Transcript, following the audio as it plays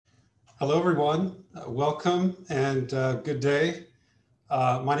Hello, everyone. Welcome and good day.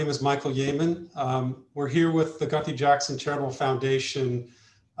 My name is Michael Yeaman. We're here with the Guthy-Jackson Charitable Foundation,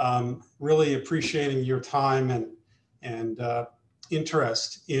 really appreciating your time and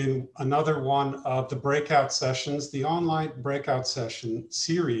interest in another one of the breakout sessions. The online breakout session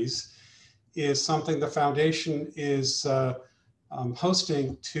series is something the foundation is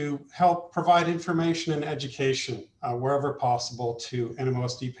hosting to help provide information and education wherever possible to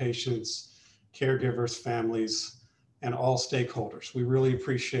NMOSD patients, caregivers, families, and all stakeholders. We really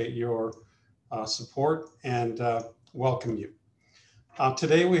appreciate your support and welcome you.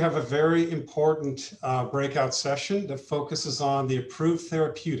 Today we have a very important breakout session that focuses on the approved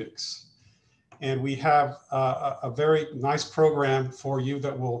therapeutics. And we have a very nice program for you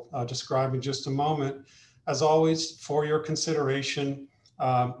that we'll describe in just a moment. As always, for your consideration,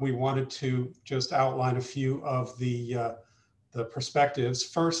 we wanted to just outline a few of the perspectives.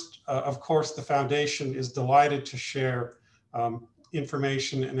 First, of course, the foundation is delighted to share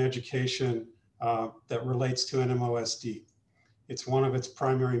information and education that relates to NMOSD. It's one of its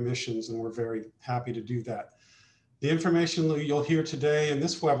primary missions, and we're very happy to do that. The information that you'll hear today in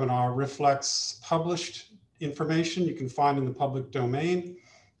this webinar reflects published information you can find in the public domain,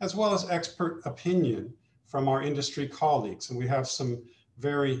 as well as expert opinion from our industry colleagues. And we have some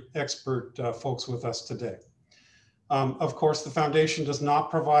very expert folks with us today. Of course, the foundation does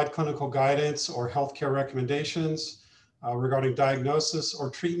not provide clinical guidance or healthcare recommendations regarding diagnosis or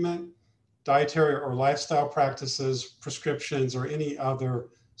treatment, dietary or lifestyle practices, prescriptions, or any other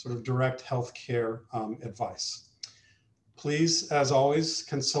sort of direct healthcare advice. Please, as always,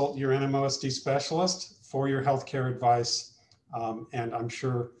 consult your NMOSD specialist for your healthcare advice, and I'm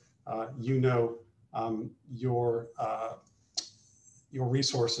sure you know your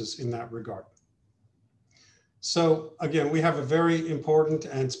resources in that regard. So again, we have a very important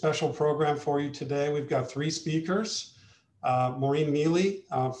and special program for you today. We've got three speakers. Maureen Mealy,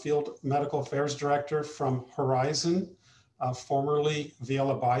 Field Medical Affairs Director from Horizon, formerly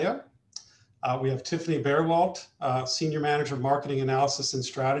Viela-Bio. We have Tiffany Bearwalt, Senior Manager of Marketing Analysis and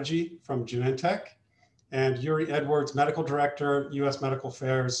Strategy from Genentech, and Yuri Edwards, Medical Director, U.S. Medical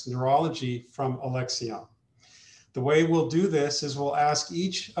Affairs Neurology from Alexion. The way we'll do this is we'll ask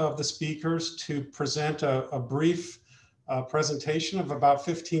each of the speakers to present a brief presentation of about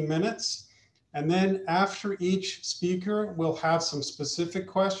 15 minutes. And then after each speaker, we'll have some specific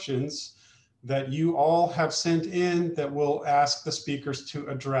questions that you all have sent in that we'll ask the speakers to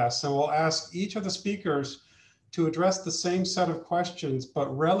address. And we'll ask each of the speakers to address the same set of questions,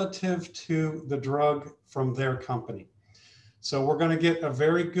 but relative to the drug from their company. So we're going to get a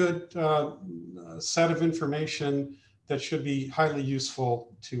very good set of information that should be highly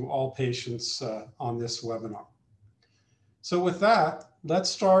useful to all patients on this webinar. So with that, let's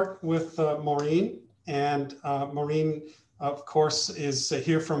start with Maureen. And Maureen, of course, is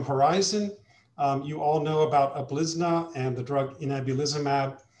here from Horizon. You all know about Uplizna and the drug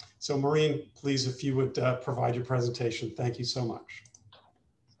inebilizumab. So Maureen, please, if you would provide your presentation. Thank you so much.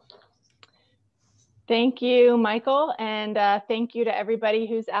 Thank you, Michael, and thank you to everybody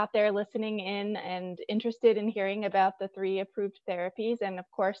who's out there listening in and interested in hearing about the 3 approved therapies. And of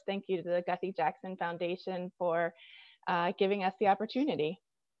course, thank you to the Guthy-Jackson Foundation for giving us the opportunity.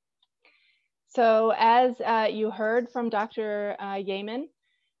 So as you heard from Dr. Yeaman,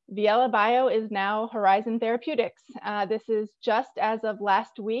 Viela-Bio is now Horizon Therapeutics. This is just as of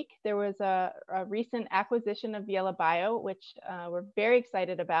last week. There was a recent acquisition of Viela-Bio, which we're very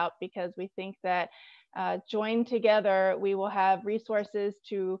excited about because we think that joined together, we will have resources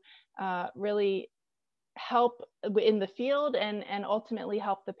to really help in the field and ultimately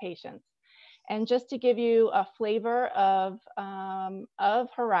help the patients. And just to give you a flavor of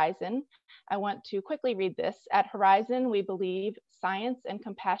Horizon, I want to quickly read this. At Horizon, we believe science and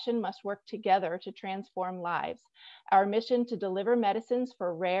compassion must work together to transform lives. Our mission to deliver medicines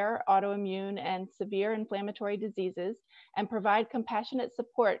for rare, autoimmune, and severe inflammatory diseases and provide compassionate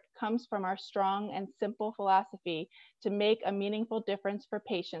support comes from our strong and simple philosophy to make a meaningful difference for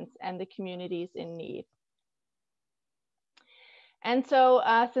patients and the communities in need. And so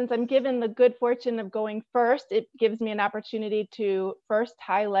since I'm given the good fortune of going first, it gives me an opportunity to first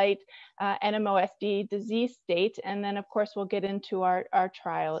highlight NMOSD disease state, and then of course we'll get into our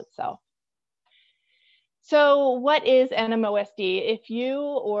trial itself. So what is NMOSD? If you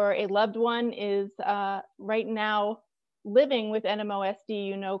or a loved one is right now living with NMOSD,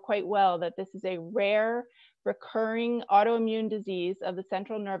 you know quite well that this is a rare, recurring autoimmune disease of the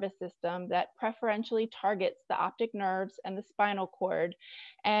central nervous system that preferentially targets the optic nerves and the spinal cord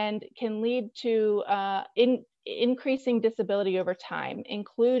and can lead to increasing disability over time,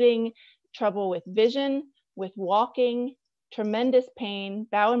 including trouble with vision, with walking, tremendous pain,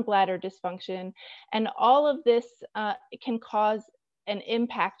 bowel and bladder dysfunction, and all of this can cause an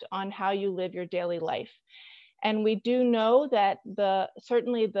impact on how you live your daily life. And we do know that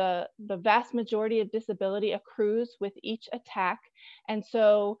certainly the vast majority of disability accrues with each attack. And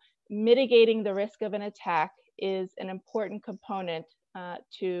so mitigating the risk of an attack is an important component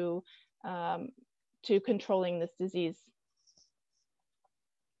to controlling this disease.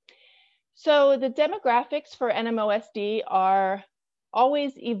 So the demographics for NMOSD are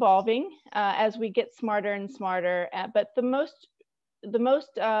always evolving as we get smarter and smarter, but the most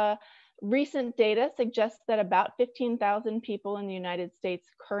recent data suggests that about 15,000 people in the United States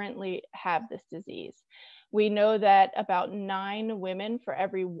currently have this disease. We know that about 9 women for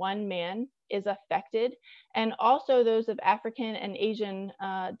every 1 man is affected, and also those of African and Asian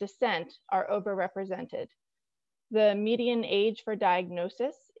descent are overrepresented. The median age for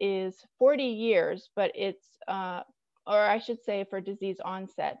diagnosis is 40 years, but it's, or I should say for disease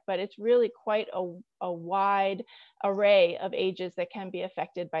onset, but it's really quite a wide array of ages that can be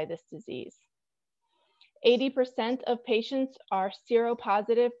affected by this disease. 80% of patients are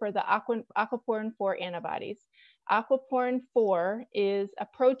seropositive for the aquaporin 4 antibodies. Aquaporin 4 is a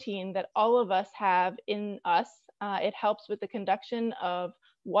protein that all of us have in us. It helps with the conduction of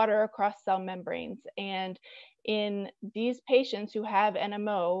water across cell membranes. And in these patients who have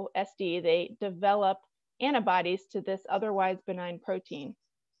NMOSD, they develop antibodies to this otherwise benign protein.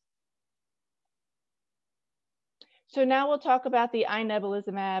 So now we'll talk about the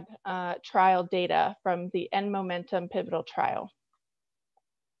inebilizumab trial data from the Momentum pivotal trial.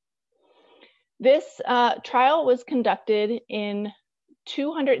 This trial was conducted in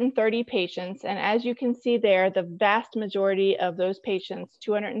 230 patients, and as you can see there, the vast majority of those patients,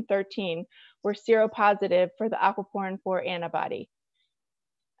 213, were seropositive for the aquaporin 4 antibody.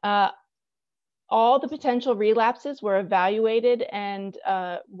 All the potential relapses were evaluated and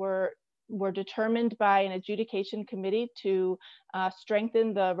were determined by an adjudication committee to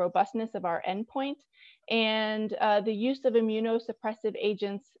strengthen the robustness of our endpoint, and the use of immunosuppressive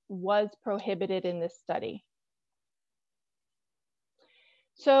agents was prohibited in this study.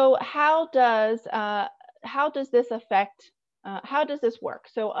 So how does this affect, how does this work?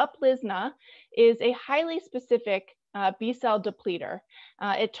 So Uplizna is a highly specific B-cell depleter.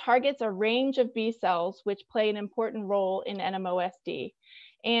 It targets a range of B cells which play an important role in NMOSD.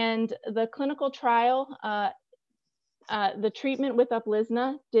 And the clinical trial, the treatment with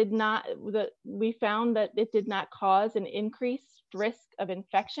Uplizna we found that it did not cause an increased risk of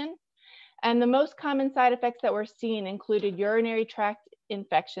infection. And the most common side effects that were seen included urinary tract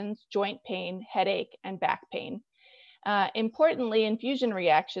infections, joint pain, headache, and back pain. Importantly, infusion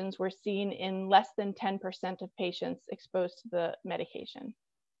reactions were seen in less than 10% of patients exposed to the medication.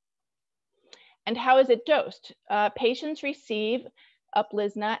 And how is it dosed? Patients receive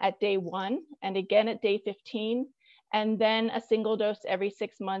Uplizna at day 1 and again at day 15, and then a single dose every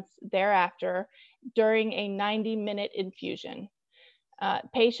 6 months thereafter during a 90-minute infusion.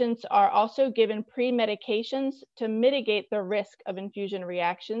 Patients are also given pre-medications to mitigate the risk of infusion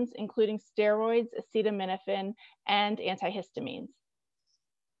reactions, including steroids, acetaminophen, and antihistamines.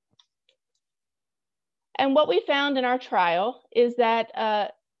 And what we found in our trial is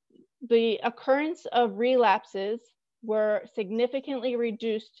that the occurrence of relapses were significantly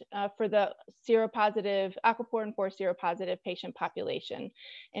reduced for the seropositive, aquaporin 4 seropositive patient population.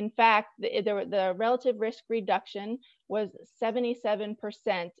 In fact, the relative risk reduction was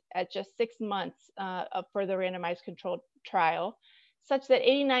 77% at just 6 months for the randomized controlled trial, such that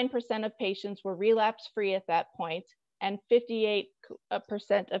 89% of patients were relapse-free at that point, and 58%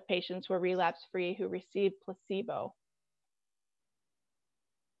 of patients were relapse-free who received placebo.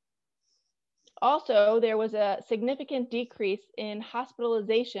 Also, there was a significant decrease in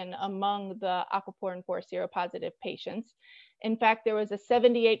hospitalization among the aquaporin 4 seropositive patients. In fact, there was a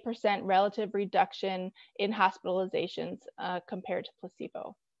 78% relative reduction in hospitalizations compared to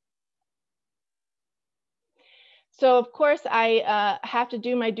placebo. So of course, I have to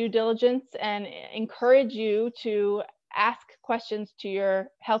do my due diligence and encourage you to ask questions to your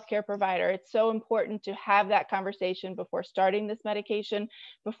healthcare provider. It's so important to have that conversation before starting this medication,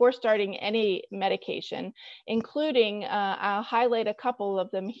 before starting any medication, including, I'll highlight a couple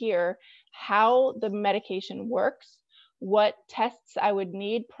of them here, how the medication works, what tests I would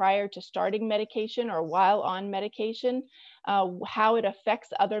need prior to starting medication or while on medication, how it affects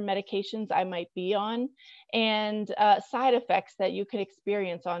other medications I might be on, and side effects that you could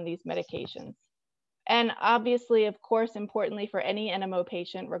experience on these medications. And obviously, of course, importantly for any NMO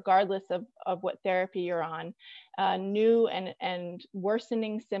patient, regardless of what therapy you're on, new and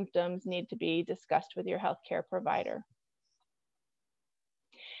worsening symptoms need to be discussed with your healthcare provider.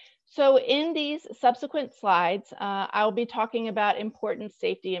 So in these subsequent slides, I'll be talking about important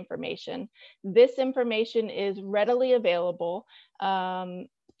safety information. This information is readily available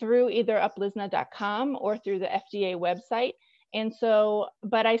through either uplizna.com or through the FDA website. And so,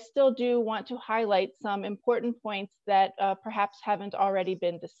 but I still do want to highlight some important points that perhaps haven't already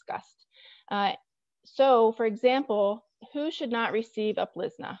been discussed. So for example, who should not receive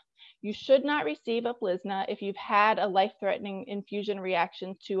Uplizna? You should not receive Uplizna if you've had a life-threatening infusion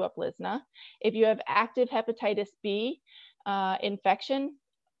reaction to Uplizna, if you have active hepatitis B infection,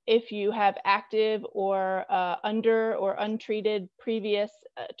 if you have active or under or untreated previous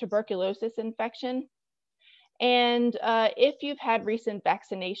tuberculosis infection, and if you've had recent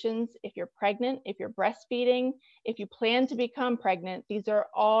vaccinations, if you're pregnant, if you're breastfeeding, if you plan to become pregnant, these are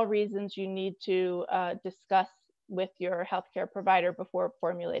all reasons you need to discuss with your healthcare provider before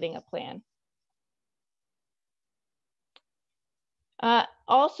formulating a plan.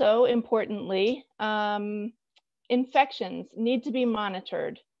 Also, importantly, infections need to be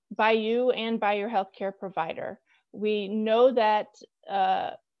monitored by you and by your healthcare provider. We know that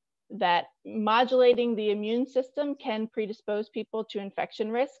that modulating the immune system can predispose people to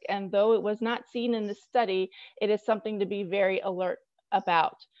infection risk, and though it was not seen in this study, it is something to be very alert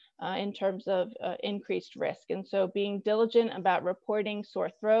about in terms of increased risk. And so being diligent about reporting sore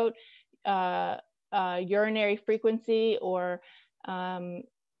throat, urinary frequency, or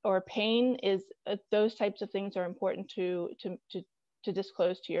pain is those types of things are important to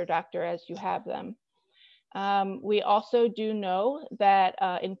disclose to your doctor as you have them. We also do know that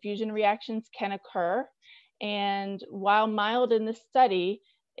infusion reactions can occur, and while mild in this study,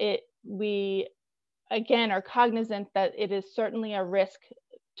 we again are cognizant that it is certainly a risk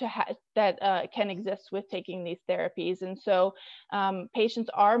that can exist with taking these therapies. And so patients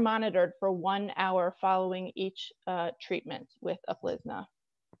are monitored for 1 hour following each treatment with Uplizna.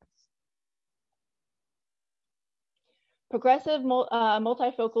 Progressive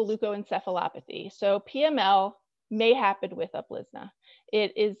multifocal leukoencephalopathy. So PML may happen with Uplizna.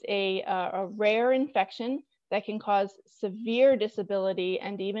 It is a rare infection that can cause severe disability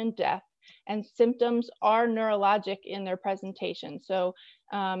and even death, and symptoms are neurologic in their presentation. So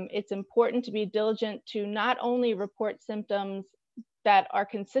it's important to be diligent to not only report symptoms that are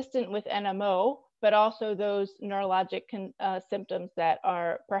consistent with NMO, but also those neurologic symptoms that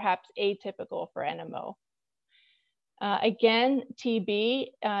are perhaps atypical for NMO. Again, TB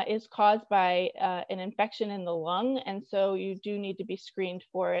is caused by an infection in the lung, and so you do need to be screened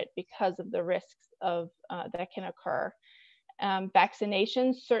for it because of the risks of that can occur.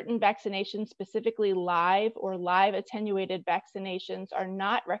 Vaccinations, certain vaccinations, specifically live or live attenuated vaccinations, are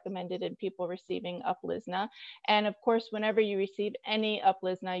not recommended in people receiving Uplizna. And of course, whenever you receive any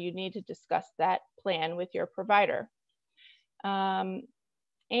Uplizna, you need to discuss that plan with your provider. And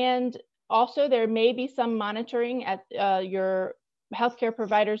also, there may be some monitoring at your healthcare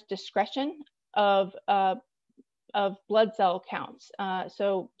provider's discretion of blood cell counts.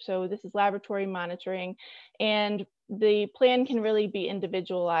 So this is laboratory monitoring, and the plan can really be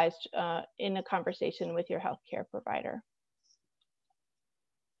individualized in a conversation with your healthcare provider.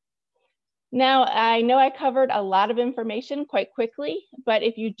 Now, I know I covered a lot of information quite quickly, but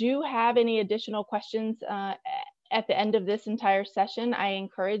if you do have any additional questions at the end of this entire session, I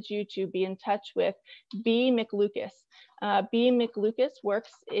encourage you to be in touch with B. McLucas. B. McLucas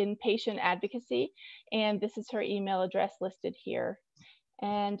works in patient advocacy, and this is her email address listed here.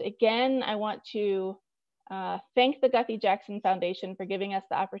 And again, I want to thank the Guthy-Jackson Foundation for giving us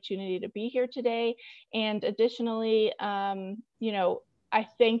the opportunity to be here today. And additionally, you know, I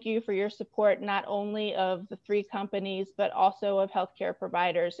thank you for your support, not only of the 3 companies, but also of healthcare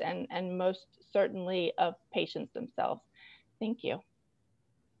providers and most certainly of patients themselves. Thank you.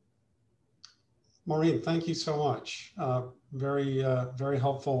 Maureen, thank you so much. Very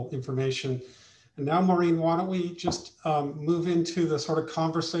helpful information. And now, Maureen, why don't we just move into the sort of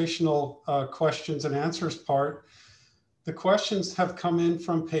conversational questions and answers part. The questions have come in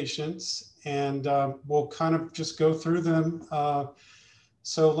from patients, and we'll kind of just go through them.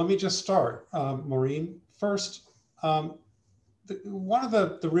 So let me just start, Maureen. First, one of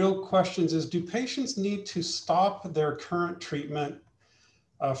the real questions is, do patients need to stop their current treatment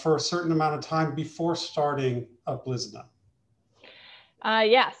for a certain amount of time before starting Uplizna?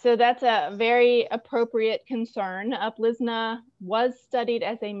 Yeah, so that's a very appropriate concern. Uplizna was studied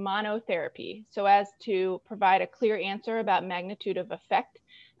as a monotherapy, so as to provide a clear answer about magnitude of effect.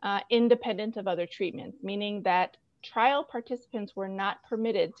 independent of other treatments, meaning that trial participants were not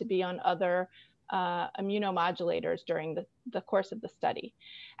permitted to be on other immunomodulators during the course of the study.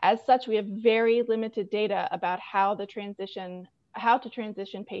 As such, we have very limited data about how to transition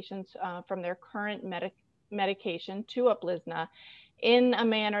patients from their current medication to Uplizna in a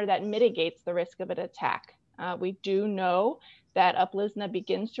manner that mitigates the risk of an attack. We do know that Uplizna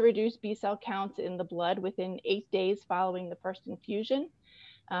begins to reduce B cell counts in the blood within 8 days following the first infusion.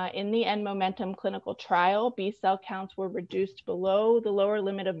 In the Momentum clinical trial, B cell counts were reduced below the lower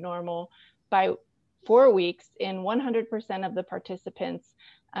limit of normal by 4 weeks in 100% of the participants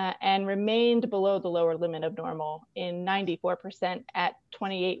and remained below the lower limit of normal in 94% at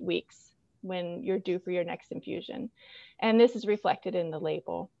 28 weeks when you're due for your next infusion. And this is reflected in the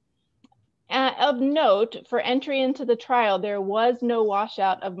label. Of note, for entry into the trial, there was no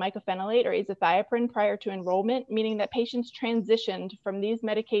washout of mycophenolate or azathioprine prior to enrollment, meaning that patients transitioned from these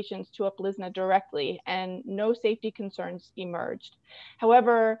medications to Uplizna directly and no safety concerns emerged.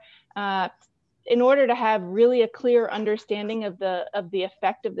 However, in order to have really a clear understanding of the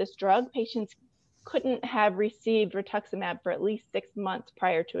effect of this drug, patients couldn't have received rituximab for at least 6 months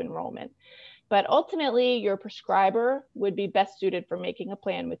prior to enrollment. But ultimately, your prescriber would be best suited for making a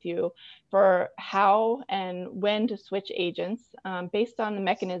plan with you for how and when to switch agents based on the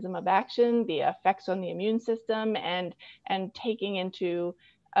mechanism of action, the effects on the immune system, and taking into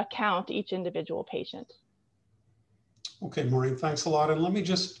account each individual patient. Okay, Maureen, thanks a lot. And let me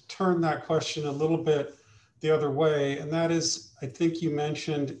just turn that question a little bit the other way. And that is, I think you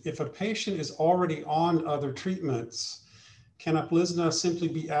mentioned if a patient is already on other treatments, can Uplizna simply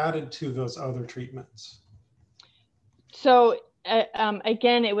be added to those other treatments? So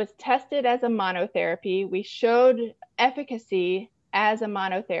again, it was tested as a monotherapy. We showed efficacy as a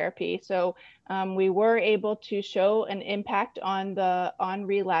monotherapy. So we were able to show an impact on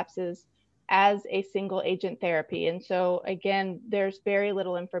relapses as a single agent therapy. And so again, there's very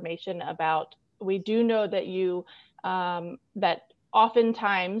little information about, we do know that that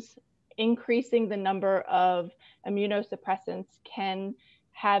oftentimes increasing the number of immunosuppressants can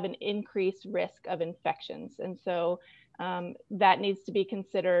have an increased risk of infections. And so that needs to be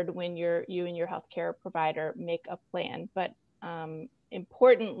considered when you and your healthcare provider make a plan. But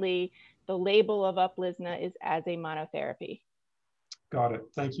importantly, the label of Uplizna is as a monotherapy. Got it.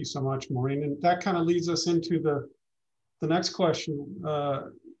 Thank you so much, Maureen. And that kind of leads us into the next question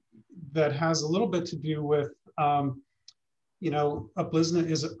that has a little bit to do with, Uplizna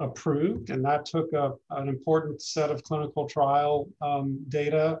is approved, and that took an important set of clinical trial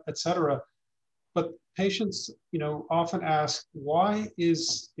data, et cetera. But patients, often ask, why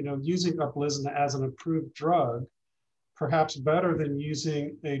is, using Uplizna as an approved drug perhaps better than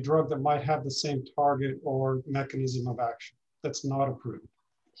using a drug that might have the same target or mechanism of action that's not approved?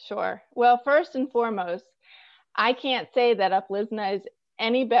 Sure. Well, first and foremost, I can't say that Uplizna is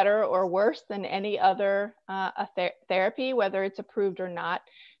any better or worse than any other therapy, whether it's approved or not,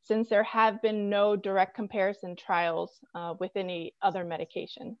 since there have been no direct comparison trials with any other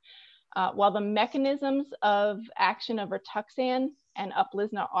medication. While the mechanisms of action of Rituxan and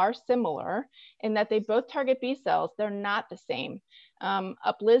Uplizna are similar in that they both target B cells, they're not the same.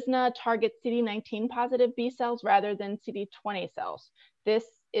 Uplizna targets CD19 positive B cells rather than CD20 cells. This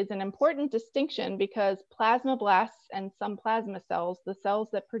is an important distinction because plasmablasts and some plasma cells, the cells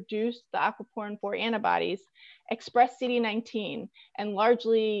that produce the aquaporin 4 antibodies, express CD19 and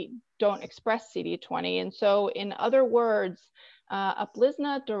largely don't express CD20. And so in other words,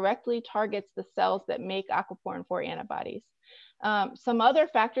 Uplizna directly targets the cells that make aquaporin 4 antibodies. Some other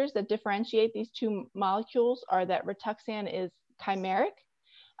factors that differentiate these two molecules are that Rituxan is chimeric,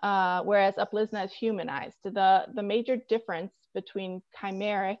 whereas Uplizna is humanized. The major difference between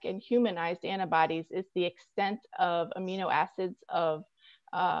chimeric and humanized antibodies is the extent of amino acids of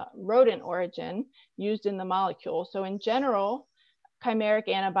rodent origin used in the molecule. So in general, chimeric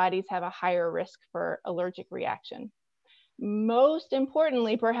antibodies have a higher risk for allergic reaction. Most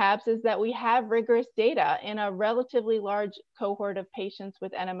importantly, perhaps, is that we have rigorous data in a relatively large cohort of patients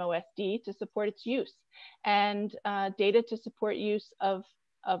with NMOSD to support its use, and data to support use of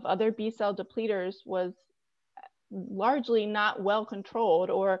other B cell depleters was largely not well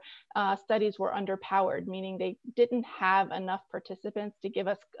controlled, or studies were underpowered, meaning they didn't have enough participants to give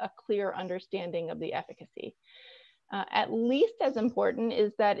us a clear understanding of the efficacy. At least as important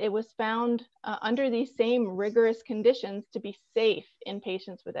is that it was found under these same rigorous conditions to be safe in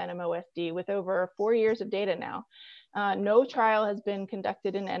patients with NMOSD with over 4 years of data now. No trial has been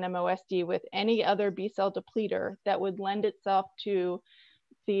conducted in NMOSD with any other B cell depleter that would lend itself to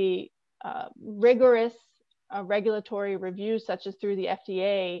the rigorous regulatory reviews, such as through the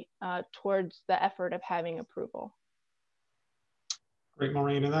FDA, towards the effort of having approval. Great,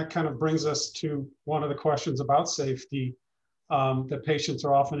 Maureen. And that kind of brings us to one of the questions about safety that patients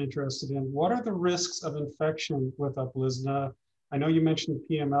are often interested in. What are the risks of infection with Uplizna? I know you mentioned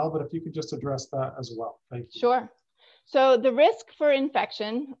PML, but if you could just address that as well. Thank you. Sure. So the risk for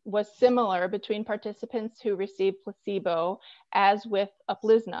infection was similar between participants who received placebo as with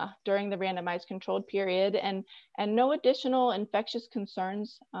Uplizna during the randomized controlled period, and no additional infectious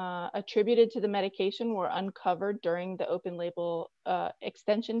concerns attributed to the medication were uncovered during the open label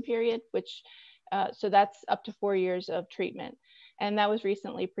extension period, which so that's up to 4 years of treatment. And that was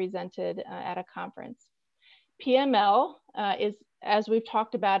recently presented at a conference. PML is, as we've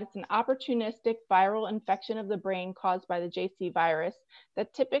talked about, it's an opportunistic viral infection of the brain caused by the JC virus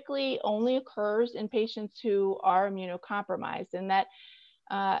that typically only occurs in patients who are immunocompromised, and that,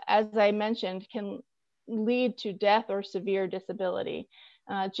 as I mentioned, can lead to death or severe disability.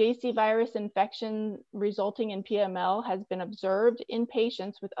 JC virus infection resulting in PML has been observed in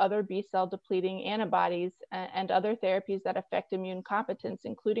patients with other B-cell depleting antibodies and other therapies that affect immune competence,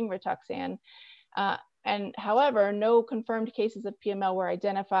 including Rituxan. And however, no confirmed cases of PML were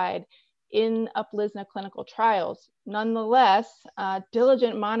identified in Uplizna clinical trials. Nonetheless,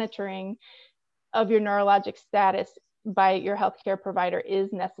 diligent monitoring of your neurologic status by your healthcare provider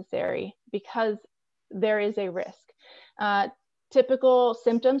is necessary because there is a risk. Typical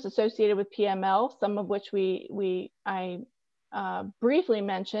symptoms associated with PML, some of which I briefly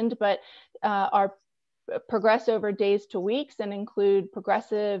mentioned, but are progress over days to weeks and include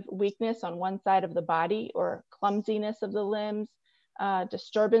progressive weakness on one side of the body or clumsiness of the limbs,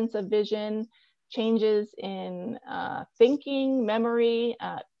 disturbance of vision, changes in thinking, memory,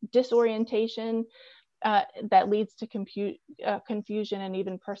 disorientation that leads to confusion and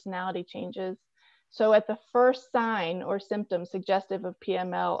even personality changes. So at the first sign or symptom suggestive of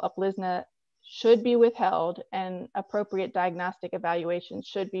PML, Uplizna should be withheld and appropriate diagnostic evaluations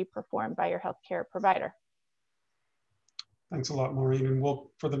should be performed by your healthcare provider. Thanks a lot, Maureen. And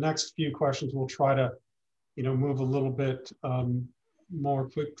for the next few questions, we'll try to, move a little bit more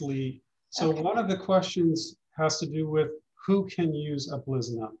quickly. So okay. One of the questions has to do with who can use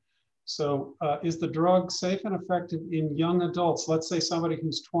Uplizna. So is the drug safe and effective in young adults? Let's say somebody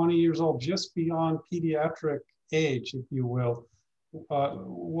who's 20 years old, just beyond pediatric age, if you will.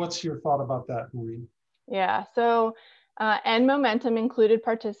 What's your thought about that, Maureen? Yeah, so and Momentum included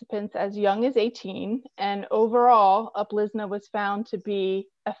participants as young as 18, and overall, Uplizna was found to be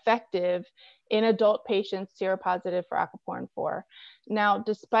effective in adult patients seropositive for aquaporin 4. Now,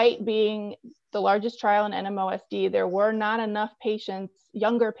 despite being the largest trial in NMOSD, there were not enough patients,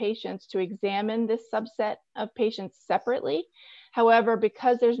 younger patients, to examine this subset of patients separately. However,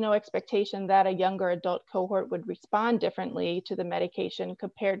 because there's no expectation that a younger adult cohort would respond differently to the medication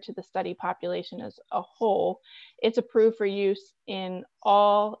compared to the study population as a whole, it's approved for use in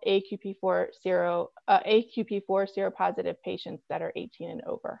all AQP4 seropositive patients that are 18 and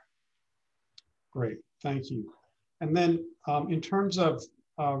over. Great, thank you. And then in terms of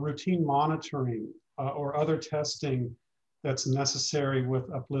routine monitoring or other testing that's necessary with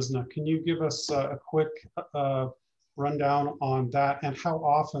Uplizna, can you give us a quick rundown on that and how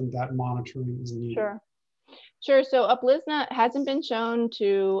often that monitoring is needed? Sure. So Uplizna hasn't been shown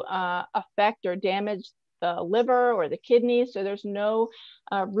to affect or damage the liver or the kidneys, so there's no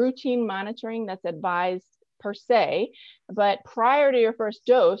routine monitoring that's advised per se, but prior to your first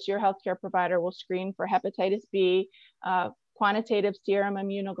dose, your healthcare provider will screen for hepatitis B, quantitative serum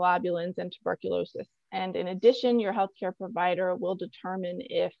immunoglobulins, and tuberculosis. And in addition, your healthcare provider will determine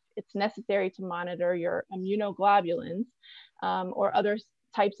if it's necessary to monitor your immunoglobulins or other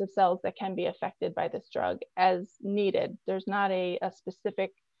types of cells that can be affected by this drug as needed. There's not a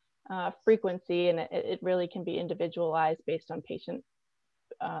specific frequency, and it really can be individualized based on patient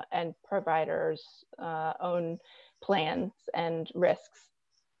and providers' own plans and risks.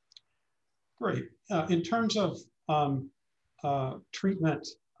 Great. In terms of treatment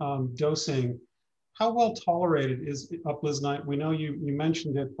dosing, how well tolerated is Uplizna? We know you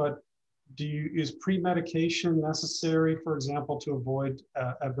mentioned it, but is pre-medication necessary, for example, to avoid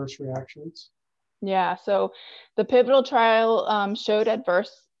adverse reactions? Yeah, so the pivotal trial showed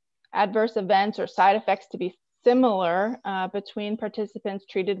adverse events or side effects to be similar between participants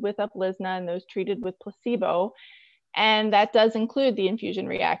treated with Uplizna and those treated with placebo. And that does include the infusion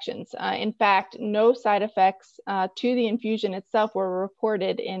reactions. In fact, no side effects to the infusion itself were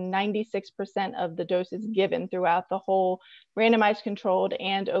reported in 96% of the doses given throughout the whole randomized controlled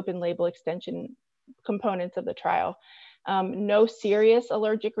and open label extension components of the trial. No serious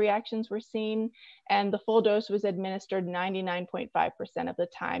allergic reactions were seen, and the full dose was administered 99.5% of the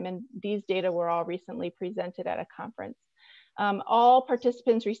time. And these data were all recently presented at a conference. All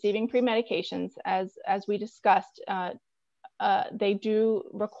participants receiving pre-medications, as we discussed, they do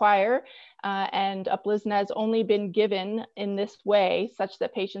require, and Uplizna has only been given in this way such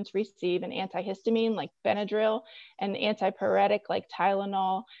that patients receive an antihistamine like Benadryl, an antipyretic like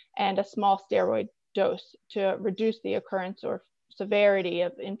Tylenol, and a small steroid dose to reduce the occurrence or severity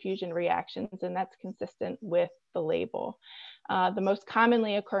of infusion reactions, and that's consistent with the label. The most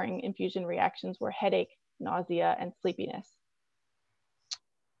commonly occurring infusion reactions were headache, nausea, and sleepiness.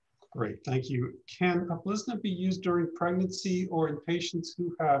 Great, thank you. Can Uplizna be used during pregnancy or in patients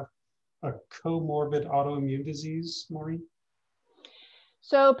who have a comorbid autoimmune disease, Maureen?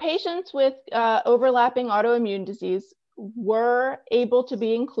 So patients with overlapping autoimmune disease were able to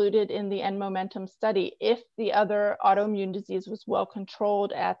be included in the N-Momentum study if the other autoimmune disease was well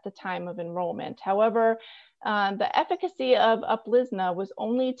controlled at the time of enrollment. However, the efficacy of Uplizna was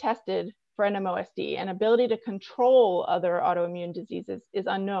only tested for NMOSD, and ability to control other autoimmune diseases is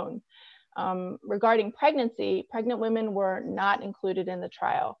unknown. Regarding pregnancy, pregnant women were not included in the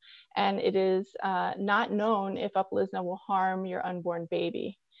trial, and it is not known if Uplizna will harm your unborn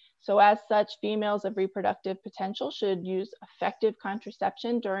baby. So as such, females of reproductive potential should use effective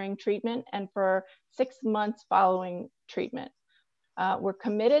contraception during treatment and for 6 months following treatment. We're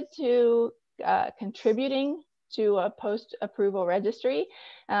committed to contributing to a post-approval registry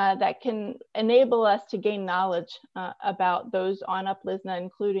that can enable us to gain knowledge about those on Uplizna,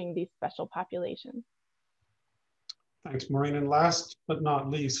 including these special populations. Thanks, Maureen. And last but not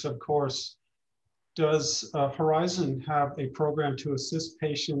least, of course, does Horizon have a program to assist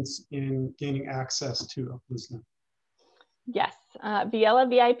patients in gaining access to Uplizna? Yes,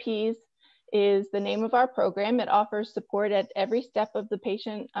 Viela-VIPs is the name of our program. It offers support at every step of the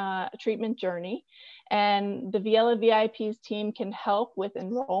patient treatment journey. And the Viela-VIPs team can help with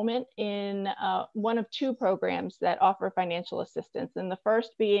enrollment in one of 2 programs that offer financial assistance. And the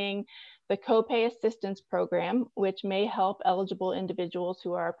first being the copay assistance program, which may help eligible individuals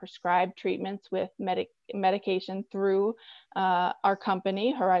who are prescribed treatments with medication through our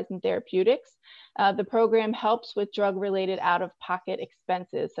company, Horizon Therapeutics. The program helps with drug-related out-of-pocket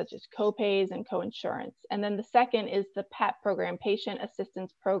expenses, such as copays and coinsurance. And then the second is the PAP program, Patient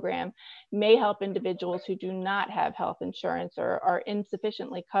Assistance Program, may help individuals who do not have health insurance or are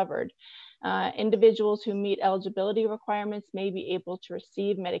insufficiently covered. Individuals who meet eligibility requirements may be able to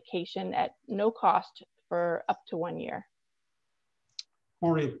receive medication at no cost for up to 1 year.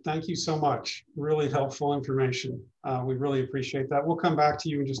 Maureen, thank you so much. Really helpful information. We really appreciate that. We'll come back to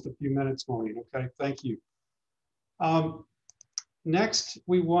you in just a few minutes, Maureen, okay? Thank you. Next,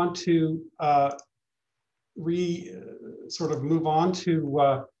 we want to sort of move on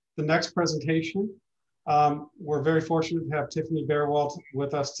to the next presentation. We're very fortunate to have Tiffany Bearwalt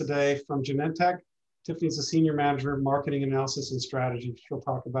with us today from Genentech. Tiffany is a Senior Manager of Marketing Analysis and Strategy. She'll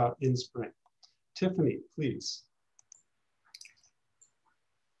talk about Inspring. Tiffany, please.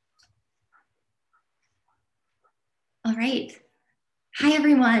 All right. Hi,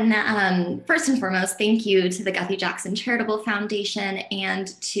 everyone. First and foremost, thank you to the Guthy-Jackson Charitable Foundation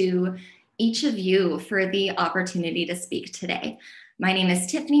and to each of you for the opportunity to speak today. My name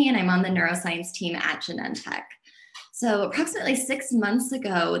is Tiffany, and I'm on the neuroscience team at Genentech. So approximately 6 months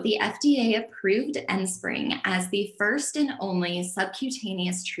ago, the FDA approved Enspryng as the first and only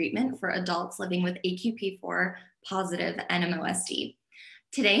subcutaneous treatment for adults living with AQP4 positive NMOSD.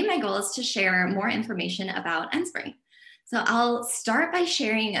 Today, my goal is to share more information about Enspryng. So I'll start by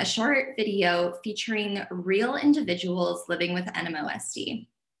sharing a short video featuring real individuals living with NMOSD.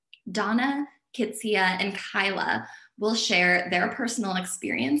 Donna, Kitsia, and Kyla will share their personal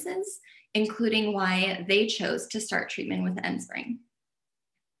experiences, including why they chose to start treatment with Enspryng.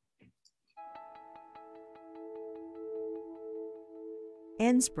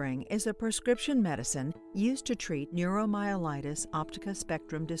 Enspryng is a prescription medicine used to treat neuromyelitis optica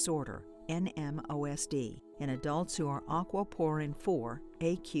spectrum disorder, NMOSD, in adults who are aquaporin 4,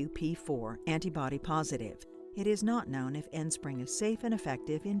 AQP4 antibody positive. It is not known if Enspryng is safe and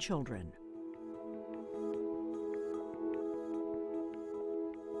effective in children.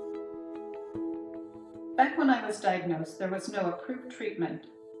 Back when I was diagnosed, there was no approved treatment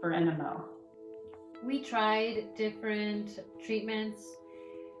for NMO. We tried different treatments,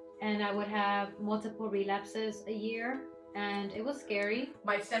 and I would have multiple relapses a year, and it was scary.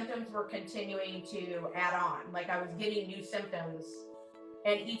 My symptoms were continuing to add on. Like, I was getting new symptoms,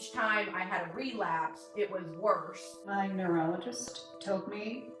 and each time I had a relapse, it was worse. My neurologist told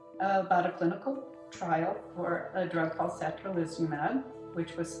me about a clinical trial for a drug called satralizumab,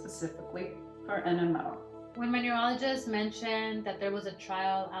 which was specifically for NMO. When my neurologist mentioned that there was a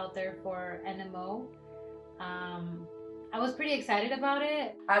trial out there for NMO, I was pretty excited about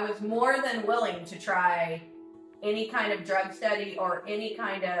it. I was more than willing to try any kind of drug study or any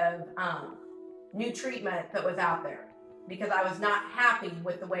kind of new treatment that was out there because I was not happy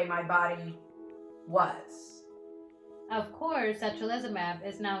with the way my body was. Of course, satralizumab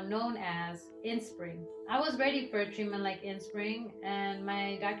is now known as Inspring. I was ready for a treatment like Inspring, and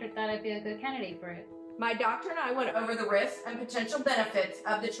my doctor thought I'd be a good candidate for it. My doctor and I went over the risks and potential benefits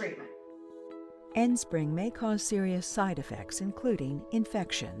of the treatment. Enspring may cause serious side effects, including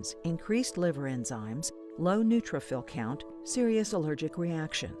infections, increased liver enzymes, low neutrophil count, serious allergic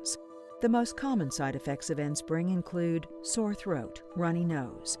reactions. The most common side effects of Enspring include sore throat, runny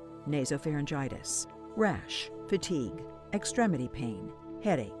nose, nasopharyngitis, rash, fatigue, extremity pain,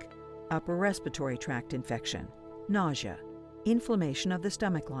 headache, upper respiratory tract infection, nausea, inflammation of the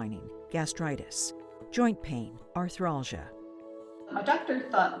stomach lining, gastritis, joint pain, arthralgia. My doctor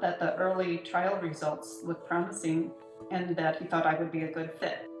thought that the early trial results looked promising and that he thought I would be a good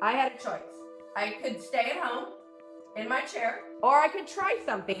fit. I had a choice. I could stay at home in my chair, or I could try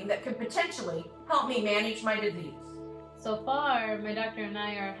something that could potentially help me manage my disease. So far, my doctor and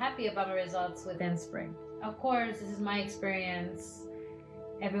I are happy about our results with Enspring. Of course, this is my experience.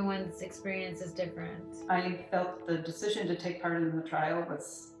 Everyone's experience is different. I felt the decision to take part in the trial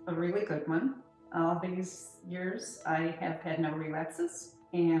was a really good one. All these years, I have had no relapses,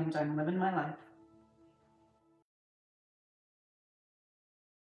 and I'm living my life.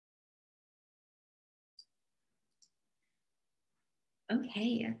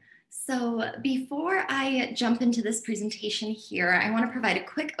 Okay, so before I jump into this presentation here, I want to provide a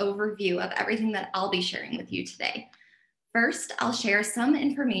quick overview of everything that I'll be sharing with you today. First, I'll share some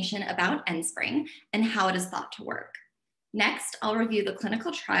information about Enspring and how it is thought to work. Next, I'll review the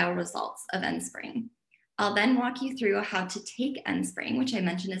clinical trial results of Enspring. I'll then walk you through how to take Enspring, which I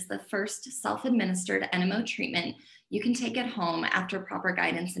mentioned is the first self-administered NMO treatment you can take at home after proper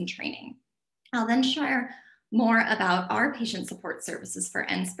guidance and training. I'll then share more about our patient support services for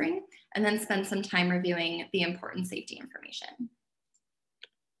Enspring, and then spend some time reviewing the important safety information.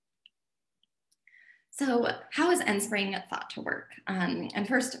 So how is Enspring thought to work? And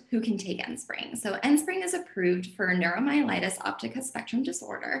first, who can take Enspring? So Enspring is approved for neuromyelitis optica spectrum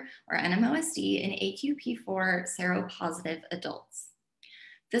disorder, or NMOSD, in AQP4 seropositive adults.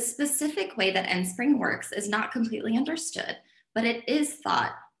 The specific way that Enspring works is not completely understood, but it is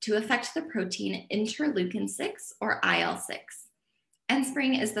thought to affect the protein interleukin-6 or IL-6.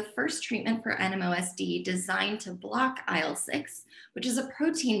 Enspring is the first treatment for NMOSD designed to block IL-6, which is a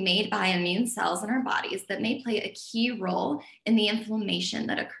protein made by immune cells in our bodies that may play a key role in the inflammation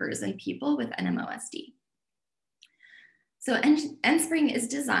that occurs in people with NMOSD. So Enspring is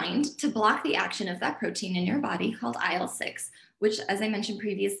designed to block the action of that protein in your body called IL-6, which, as I mentioned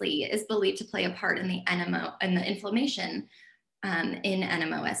previously, is believed to play a part in the inflammation in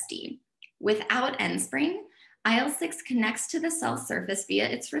NMOSD. Without Enspring, IL-6 connects to the cell surface via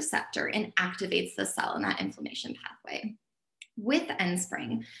its receptor and activates the cell in that inflammation pathway. With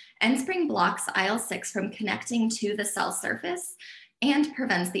Enspring, Enspring blocks IL-6 from connecting to the cell surface and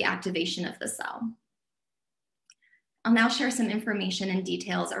prevents the activation of the cell. I'll now share some information and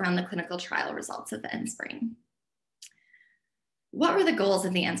details around the clinical trial results of Enspring. What were the goals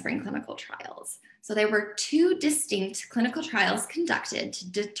of the Enspring clinical trials? So there were 2 distinct clinical trials conducted to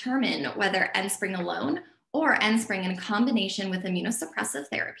determine whether Enspring alone or Enspring in combination with immunosuppressive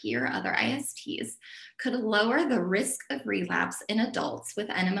therapy or other ISTs could lower the risk of relapse in adults with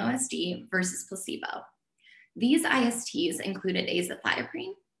NMOSD versus placebo. These ISTs included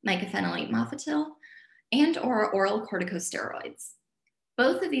azathioprine, mycophenolate mofetil, and or oral corticosteroids.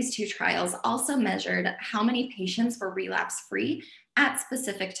 Both of these 2 trials also measured how many patients were relapse-free at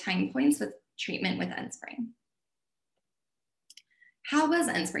specific time points with treatment with Enspring. How was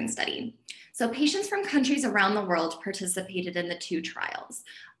Enspring studied? So patients from countries around the world participated in the 2 trials.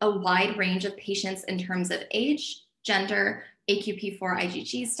 A wide range of patients in terms of age, gender, AQP4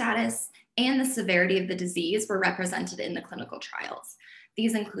 IgG status, and the severity of the disease were represented in the clinical trials.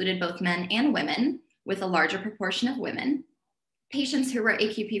 These included both men and women, with a larger proportion of women, patients who were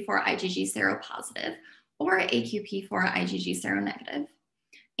AQP4 IgG seropositive or AQP4 IgG seronegative,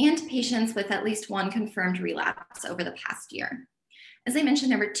 and patients with at least 1 confirmed relapse over the past year. As I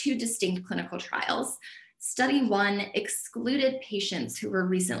mentioned, there were 2 distinct clinical trials. Study 1 excluded patients who were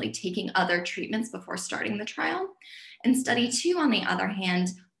recently taking other treatments before starting the trial. And study 2, on the other hand,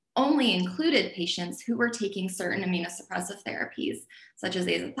 only included patients who were taking certain immunosuppressive therapies, such as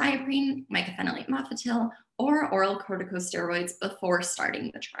azathioprine, mycophenolate mofetil, or oral corticosteroids before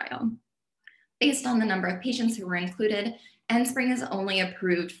starting the trial. Based on the number of patients who were included, Enspryng is only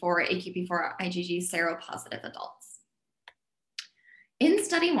approved for AQP4 IgG seropositive adults. In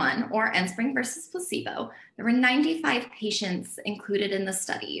study 1, or Enspryng versus placebo, there were 95 patients included in the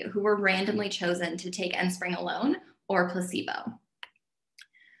study who were randomly chosen to take Enspryng alone or placebo.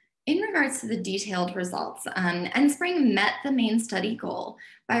 In regards to the detailed results, Enspryng met the main study goal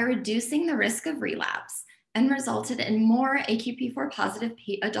by reducing the risk of relapse and resulted in more AQP4 positive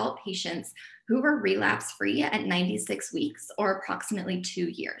adult patients who were relapse-free at 96 weeks, or approximately 2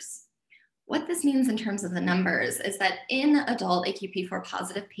 years. What this means in terms of the numbers is that in adult AQP4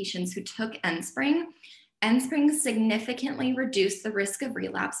 positive patients who took Enspryng, Enspryng significantly reduced the risk of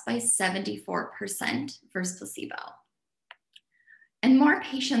relapse by 74% versus placebo. And more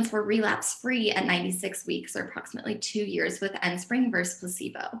patients were relapse-free at 96 weeks, or approximately 2 years, with Enspryng versus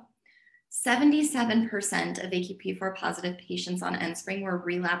placebo. 77% of AQP4 positive patients on Enspryng were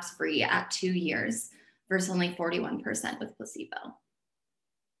relapse-free at 2 years versus only 41% with placebo.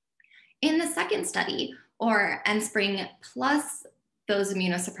 In the second study, or Enspryng plus those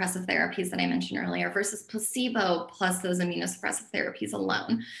immunosuppressive therapies that I mentioned earlier versus placebo plus those immunosuppressive therapies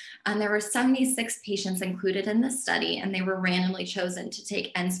alone, there were 76 patients included in this study, and they were randomly chosen to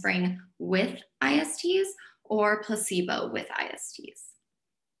take Enspryng with ISTs or placebo with ISTs.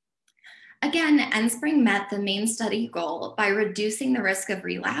 Again, Enspryng met the main study goal by reducing the risk of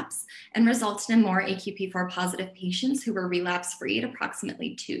relapse and resulted in more AQP4 positive patients who were relapse-free at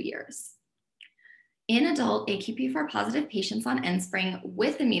approximately 2 years. In adult AQP4 positive patients on Enspryng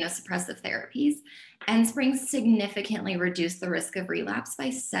with immunosuppressive therapies, Enspryng significantly reduced the risk of relapse by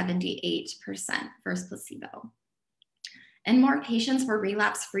 78% versus placebo. And more patients were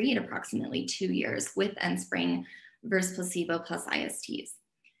relapse-free at approximately 2 years with Enspryng versus placebo plus ISTs.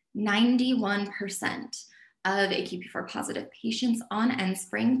 91% of AQP4 positive patients on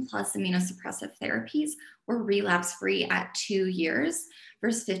Enspryng plus immunosuppressive therapies were relapse-free at 2 years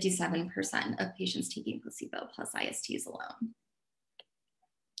versus 57% of patients taking placebo plus ISTs alone.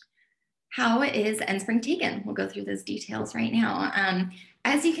 How is Enspryng taken? We'll go through those details right now.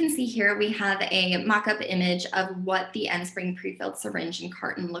 As you can see here, we have a mock-up image of what the Enspryng prefilled syringe and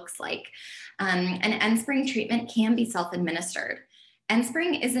carton looks like. An Enspryng treatment can be self-administered.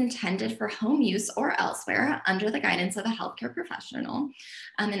 Enspryng is intended for home use or elsewhere under the guidance of a healthcare professional.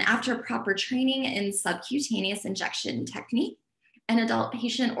 And after proper training in subcutaneous injection technique, an adult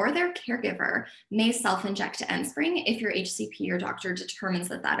patient or their caregiver may self-inject Enspryng if your HCP or doctor determines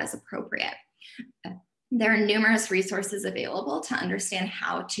that that is appropriate. There are numerous resources available to understand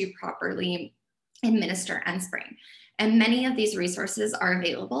how to properly administer Enspryng. And many of these resources are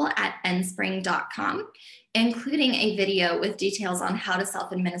available at enspryng.com, including a video with details on how to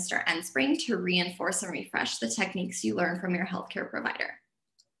self-administer Enspryng to reinforce and refresh the techniques you learn from your healthcare provider.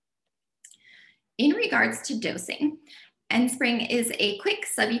 In regards to dosing, Enspryng is a quick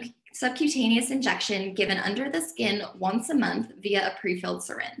subcutaneous injection given under the skin once a month via a prefilled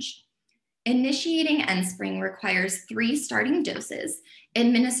syringe. Initiating Enspryng requires 3 starting doses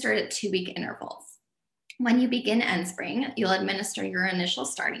administered at 2-week intervals. When you begin Enspryng, you'll administer your initial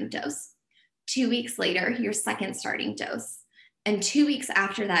starting dose. 2 weeks later, your second starting dose. And 2 weeks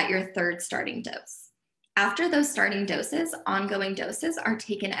after that, your third starting dose. After those starting doses, ongoing doses are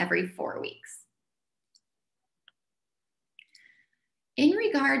taken every 4 weeks. In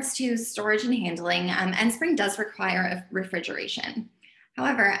regards to storage and handling, Enspryng does require refrigeration.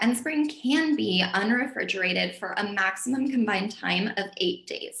 However, Enspryng can be unrefrigerated for a maximum combined time of 8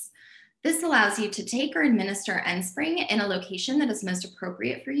 days. This allows you to take or administer Enspryng in a location that is most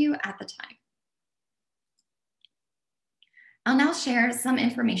appropriate for you at the time. I'll now share some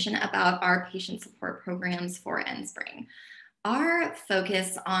information about our patient support programs for Enspryng. Our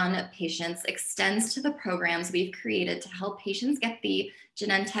focus on patients extends to the programs we've created to help patients get the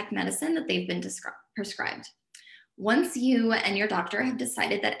Genentech medicine that they've been prescribed. Once you and your doctor have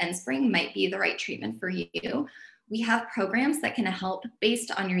decided that Enspryng might be the right treatment for you, we have programs that can help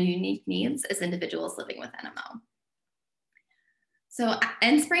based on your unique needs as individuals living with NMO. So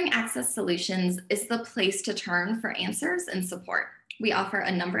Enspryng Access Solutions is the place to turn for answers and support. We offer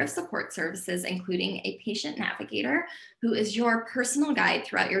a number of support services, including a patient navigator who is your personal guide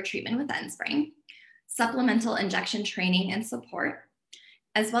throughout your treatment with Enspryng, supplemental injection training and support,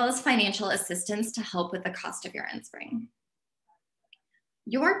 as well as financial assistance to help with the cost of your Enspryng.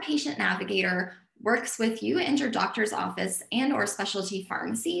 Your patient navigator works with you and your doctor's office and or specialty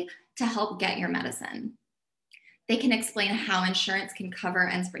pharmacy to help get your medicine. They can explain how insurance can cover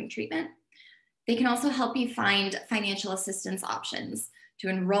Enspryng treatment. They can also help you find financial assistance options to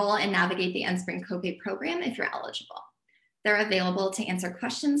enroll and navigate the Enspryng copay program if you're eligible. They're available to answer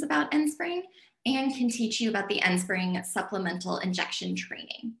questions about Enspryng and can teach you about the Enspryng supplemental injection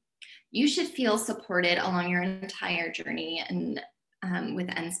training. You should feel supported along your entire journey and with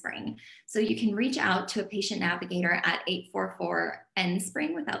Enspryng. So you can reach out to a patient navigator at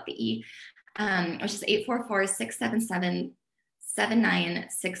 844-ENSPRYNG without the E, which is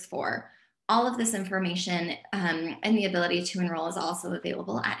 844-677-7964. All of this information and the ability to enroll is also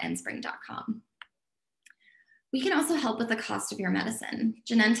available at enspryng.com. We can also help with the cost of your medicine.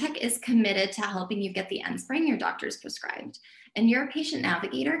 Genentech is committed to helping you get the Enspryng your doctor's prescribed, and your patient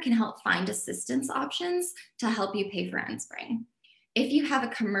navigator can help find assistance options to help you pay for Enspryng. If you have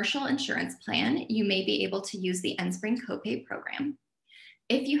a commercial insurance plan, you may be able to use the Enspryng copay program.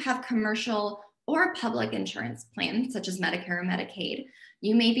 If you have commercial or public insurance plans, such as Medicare or Medicaid,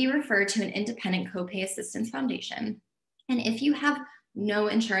 you may be referred to an independent copay assistance foundation. And if you have no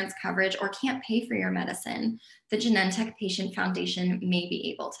insurance coverage or can't pay for your medicine, the Genentech Patient Foundation may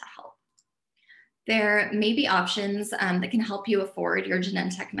be able to help. There may be options that can help you afford your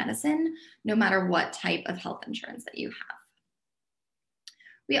Genentech medicine, no matter what type of health insurance that you have.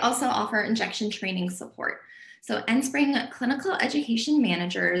 We also offer injection training support. So Enspryng clinical education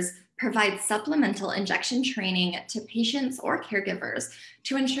managers provide supplemental injection training to patients or caregivers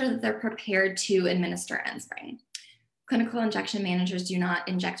to ensure that they're prepared to administer Enspryng. Clinical injection managers do not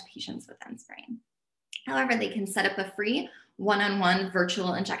inject patients with Enspryng. However, they can set up a free one-on-one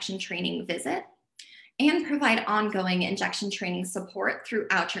virtual injection training visit and provide ongoing injection training support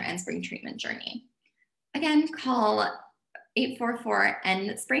throughout your Enspryng treatment journey. Again, call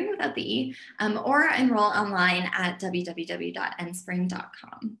 844-ENSPRYNG without the E, or enroll online at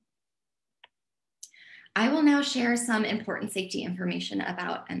www.enspryng.com. I will now share some important safety information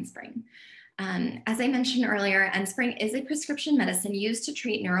about Enspryng. As I mentioned earlier, Enspryng is a prescription medicine used to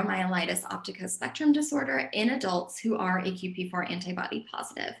treat neuromyelitis optica spectrum disorder in adults who are AQP4 antibody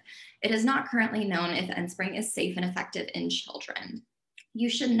positive. It is not currently known if Enspryng is safe and effective in children. You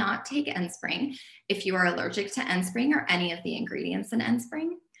should not take Enspryng if you are allergic to Enspryng or any of the ingredients in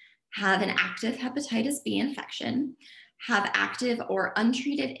Enspryng, have an active hepatitis B infection, have active or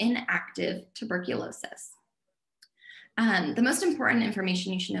untreated inactive tuberculosis. The most important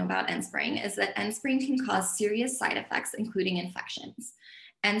information you should know about Enspryng is that Enspryng can cause serious side effects, including infections.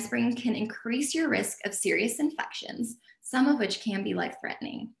 Enspryng can increase your risk of serious infections, some of which can be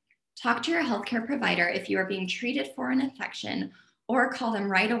life-threatening. Talk to your healthcare provider if you are being treated for an infection, or call them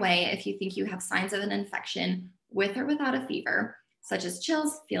right away if you think you have signs of an infection with or without a fever, such as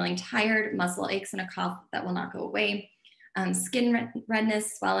chills, feeling tired, muscle aches, and a cough that will not go away, skin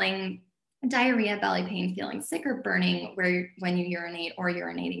redness, swelling, diarrhea, belly pain, feeling sick or burning when you urinate or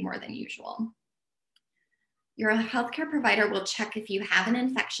urinating more than usual. Your healthcare provider will check if you have an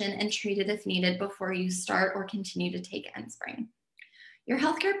infection and treat it if needed before you start or continue to take Enspryng. Your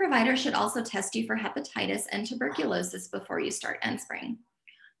healthcare provider should also test you for hepatitis and tuberculosis before you start Enspryng.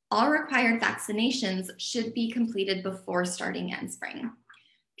 All required vaccinations should be completed before starting Enspryng.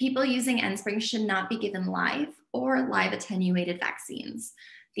 People using Enspryng should not be given live or live attenuated vaccines.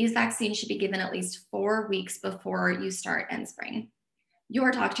 These vaccines should be given at least 4 weeks before you start Enspryng.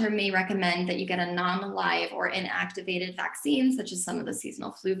 Your doctor may recommend that you get a non-live or inactivated vaccine, such as some of the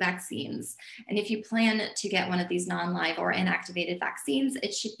seasonal flu vaccines. And if you plan to get one of these non-live or inactivated vaccines,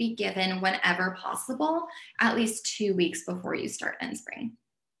 it should be given whenever possible, at least 2 weeks before you start Enspryng.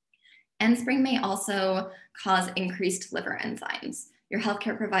 Enspryng may also cause increased liver enzymes. Your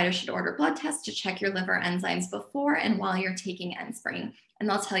healthcare provider should order blood tests to check your liver enzymes before and while you're taking Enspryng, and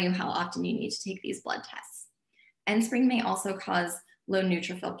they'll tell you how often you need to take these blood tests. Enspryng may also cause low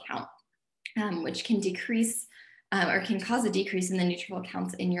neutrophil count, which can decrease or can cause a decrease in the neutrophil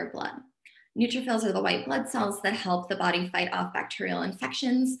counts in your blood. Neutrophils are the white blood cells that help the body fight off bacterial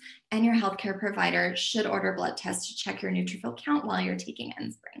infections, and your healthcare provider should order blood tests to check your neutrophil count while you're taking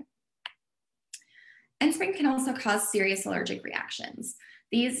Enspryng. Enspryng can also cause serious allergic reactions.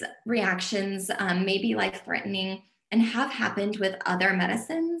 These reactions may be life-threatening and have happened with other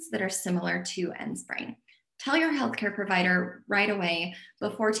medicines that are similar to Enspryng. Tell your healthcare provider right away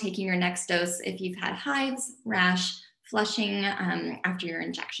before taking your next dose if you've had hives, rash, flushing after your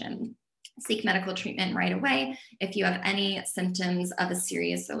injection. Seek medical treatment right away if you have any symptoms of a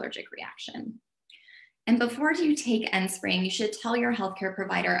serious allergic reaction. And before you take Enspryng, you should tell your healthcare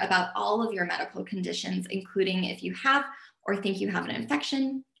provider about all of your medical conditions, including if you have or think you have an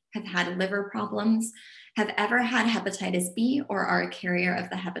infection, have had liver problems, have ever had hepatitis B or are a carrier of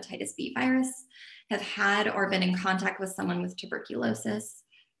the hepatitis B virus, have had or been in contact with someone with tuberculosis,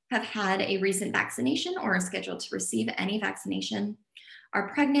 have had a recent vaccination or are scheduled to receive any vaccination, are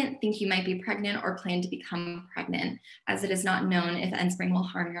pregnant, think you might be pregnant, or plan to become pregnant, as it is not known if Enspryng will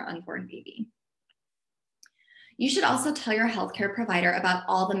harm your unborn baby. You should also tell your healthcare provider about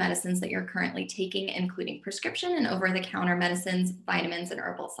all the medicines that you're currently taking, including prescription and over-the-counter medicines, vitamins, and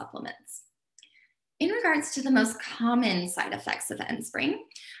herbal supplements. In regards to the most common side effects of Enspryng,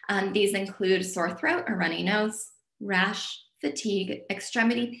 these include sore throat or runny nose, rash, fatigue,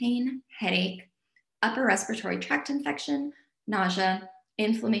 extremity pain, headache, upper respiratory tract infection, nausea,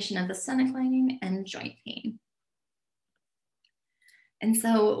 inflammation of the stomach lining, and joint pain. And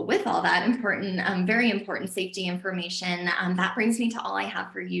so with all that important, very important safety information, that brings me to all I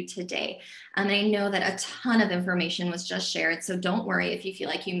have for you today. And I know that a ton of information was just shared, so don't worry if you feel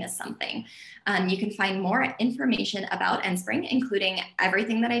like you missed something. You can find more information about Enspryng, including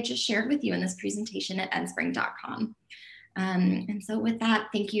everything that I just shared with you in this presentation at enspryng.com. And so with that,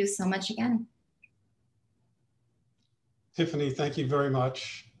 thank you so much again. Tiffany, thank you very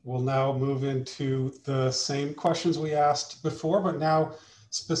much. We'll now move into the same questions we asked before, but now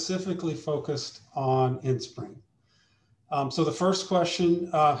specifically focused on Enspryng. So the first question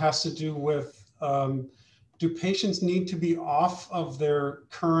has to do with, do patients need to be off of their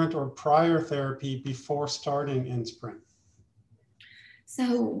current or prior therapy before starting Enspryng?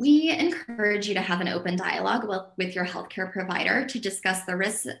 So we encourage you to have an open dialogue with your healthcare provider to discuss the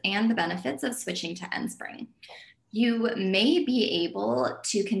risks and the benefits of switching to Enspryng. You may be able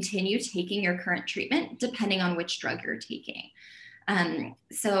to continue taking your current treatment depending on which drug you're taking.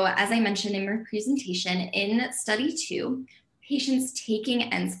 So as I mentioned in my presentation, in study 2, patients taking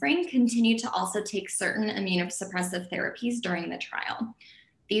Enspryng continue to also take certain immunosuppressive therapies during the trial.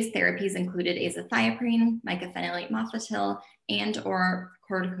 These therapies included azathioprine, mycophenolate mofetil, and or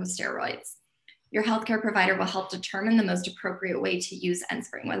corticosteroids. Your healthcare provider will help determine the most appropriate way to use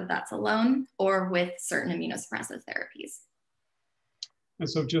Enspryng, whether that's alone or with certain immunosuppressive therapies. And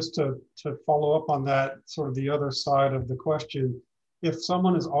so just to follow up on that, sort of the other side of the question, if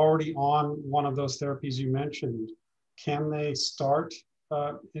someone is already on one of those therapies you mentioned, can they start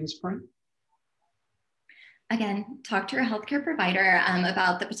Enspryng? Again, talk to your healthcare provider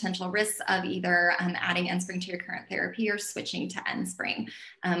about the potential risks of either adding Enspryng to your current therapy or switching to Enspryng.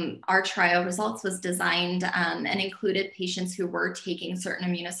 Our trial results was designed and included patients who were taking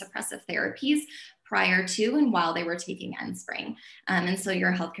certain immunosuppressive therapies prior to and while they were taking Enspryng. And so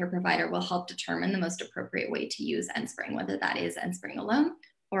your healthcare provider will help determine the most appropriate way to use Enspryng, whether that is Enspryng alone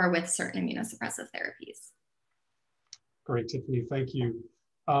or with certain immunosuppressive therapies. Great, Tiffany, thank you.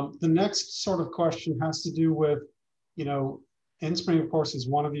 The next sort of question has to do with, Enspryng, of course, is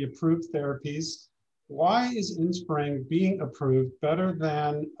one of the approved therapies. Why is Enspryng being approved better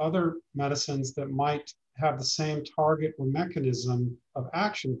than other medicines that might have the same target or mechanism of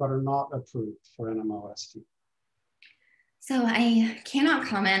action, but are not approved for NMOSD? So I cannot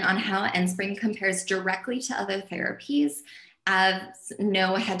comment on how Enspryng compares directly to other therapies, as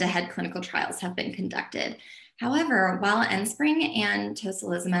no head-to-head clinical trials have been conducted. However, while Enspryng and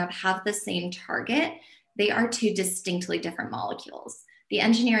tocilizumab have the same target, they are two distinctly different molecules. The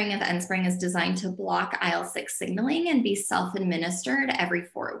engineering of Enspryng is designed to block IL-6 signaling and be self-administered every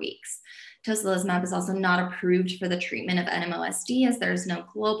 4 weeks. Tocilizumab is also not approved for the treatment of NMOSD, as there's no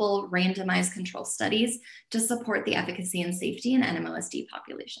global randomized control studies to support the efficacy and safety in NMOSD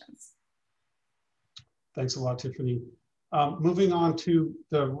populations. Thanks a lot, Tiffany. Moving on to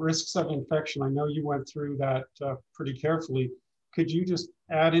the risks of infection, I know you went through that pretty carefully. Could you just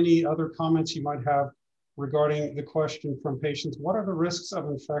add any other comments you might have regarding the question from patients? What are the risks of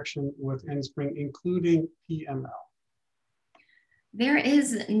infection with Enspryng, including PML? There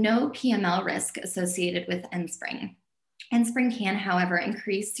is no PML risk associated with Enspryng. Enspryng can, however,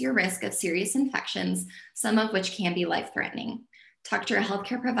 increase your risk of serious infections, some of which can be life-threatening. Talk to your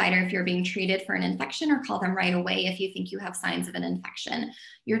healthcare provider if you're being treated for an infection, or call them right away if you think you have signs of an infection.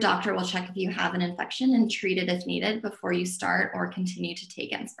 Your doctor will check if you have an infection and treat it if needed before you start or continue to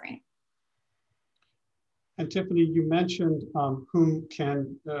take Enspryng. And Tiffany, you mentioned whom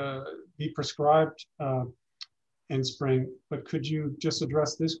can be prescribed Enspryng, but could you just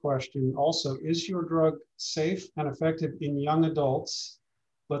address this question also? Is your drug safe and effective in young adults?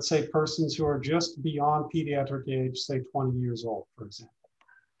 Let's say persons who are just beyond pediatric age, say 20 years old, for example.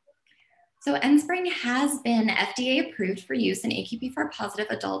 So Enspryng has been FDA approved for use in AQP4 positive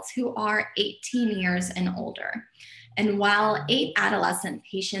adults who are 18 years and older. And while 8 adolescent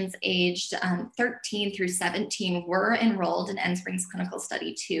patients aged 13 through 17 were enrolled in Enspryng's clinical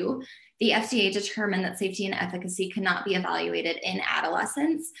study 2, the FDA determined that safety and efficacy could not be evaluated in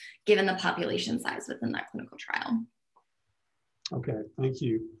adolescents, given the population size within that clinical trial. Okay, thank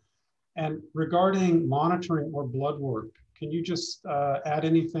you. And regarding monitoring or blood work, can you just add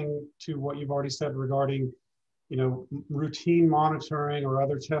anything to what you've already said regarding, routine monitoring or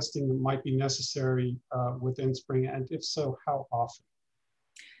other testing that might be necessary with Inspring, and if so, how often?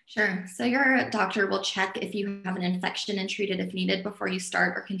 Sure. So your doctor will check if you have an infection and treat it if needed before you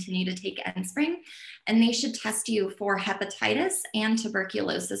start or continue to take Enspring. And they should test you for hepatitis and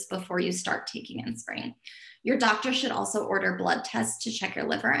tuberculosis before you start taking Enspring. Your doctor should also order blood tests to check your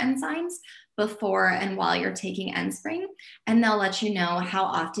liver enzymes before and while you're taking Enspring, and they'll let you know how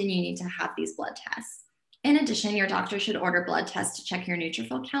often you need to have these blood tests. In addition, your doctor should order blood tests to check your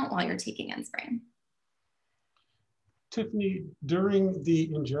neutrophil count while you're taking Enspring. Tiffany, during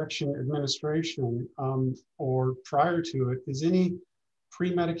the injection administration or prior to it, is any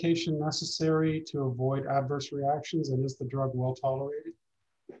pre-medication necessary to avoid adverse reactions, and is the drug well tolerated?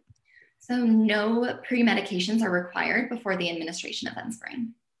 So no pre-medications are required before the administration of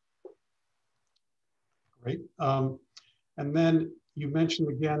Enspring. Great. And then you mentioned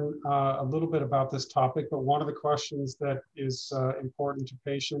again a little bit about this topic, but one of the questions that is important to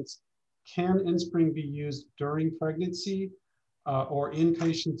patients: can Inspring be used during pregnancy or in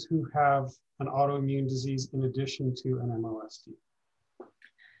patients who have an autoimmune disease in addition to an NMOSD?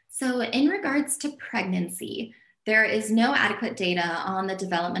 So in regards to pregnancy, there is no adequate data on the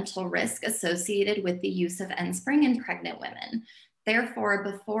developmental risk associated with the use of Enspring in pregnant women. Therefore,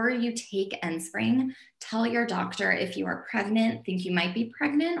 before you take Enspring, tell your doctor if you are pregnant, think you might be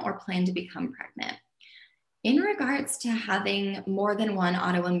pregnant, or plan to become pregnant. In regards to having more than one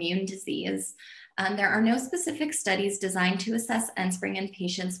autoimmune disease, there are no specific studies designed to assess Enspring in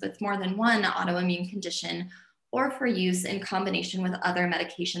patients with more than one autoimmune condition or for use in combination with other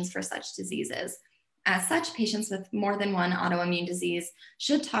medications for such diseases. As such, patients with more than one autoimmune disease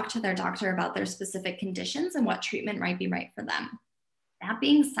should talk to their doctor about their specific conditions and what treatment might be right for them. That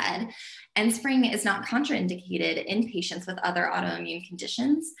being said, Enspring is not contraindicated in patients with other autoimmune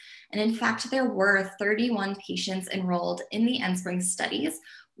conditions. And in fact, there were 31 patients enrolled in the Enspring studies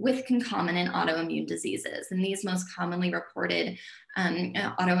with concomitant autoimmune diseases. And these most commonly reported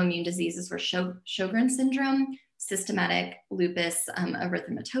autoimmune diseases were Sjogren's syndrome, systematic lupus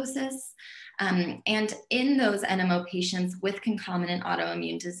erythematosus. And in those NMO patients with concomitant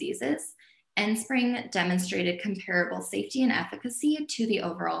autoimmune diseases, Enspring demonstrated comparable safety and efficacy to the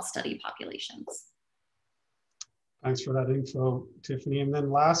overall study populations. Thanks for that info, Tiffany. And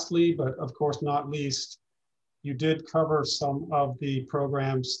then lastly, but of course not least, you did cover some of the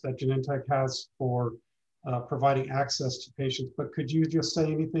programs that Genentech has for providing access to patients, but could you just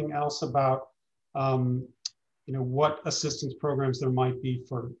say anything else about what assistance programs there might be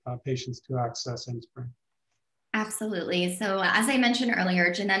for patients to access Enspring? Absolutely. So as I mentioned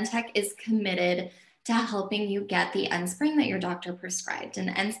earlier, Genentech is committed to helping you get the Enspring that your doctor prescribed. And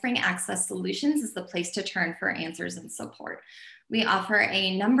Enspring Access Solutions is the place to turn for answers and support. We offer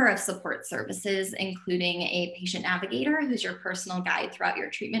a number of support services, including a patient navigator who's your personal guide throughout your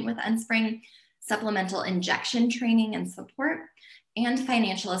treatment with Enspring, supplemental injection training and support, and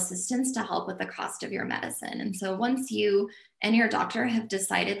financial assistance to help with the cost of your medicine. And so once you and your doctor have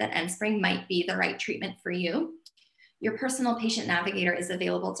decided that Enspring might be the right treatment for you, your personal patient navigator is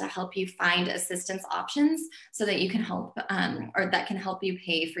available to help you find assistance options so that you can help or that can help you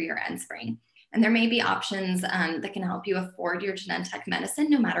pay for your Enspring. And there may be options that can help you afford your Genentech medicine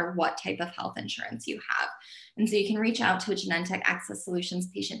no matter what type of health insurance you have. And so you can reach out to a Genentech Access Solutions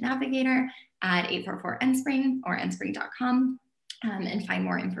patient navigator at 844-Enspring or enspring.com and find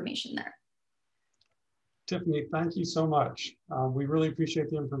more information there. Tiffany, thank you so much. We really appreciate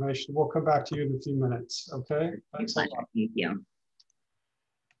the information. We'll come back to you in a few minutes, okay? Thanks a lot. Thank you.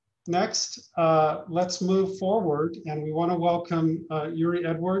 Next, let's move forward, and we want to welcome Yuri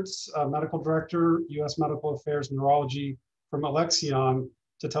Edwards, Medical Director, U.S. Medical Affairs Neurology from Alexion,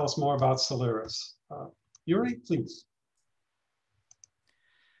 to tell us more about Soliris. Yuri, please.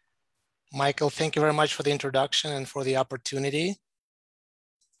 Michael, thank you very much for the introduction and for the opportunity.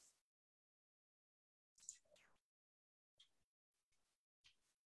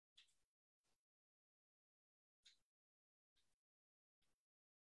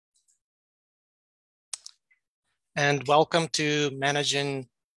 And welcome to managing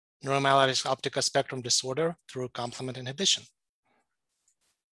neuromyelitis optica spectrum disorder through complement inhibition.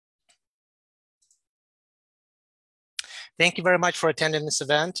 Thank you very much for attending this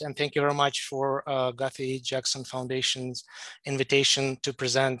event, and thank you very much for Guthy-Jackson Foundation's invitation to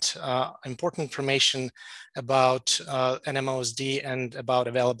present important information about NMOSD and about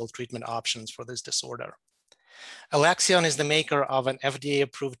available treatment options for this disorder. Alexion is the maker of an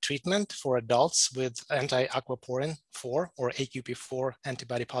FDA-approved treatment for adults with anti-aquaporin 4 or AQP4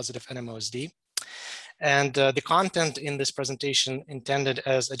 antibody-positive NMOSD. And the content in this presentation intended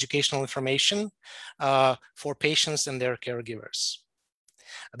as educational information for patients and their caregivers.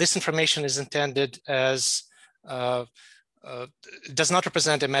 This information is intended as does not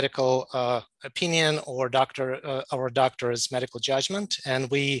represent a medical opinion or doctor's medical judgment, and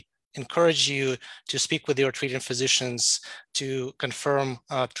we encourage you to speak with your treating physicians to confirm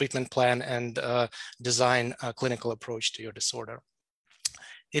treatment plan and design a clinical approach to your disorder.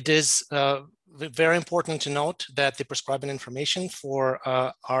 It is very important to note that the prescribing information for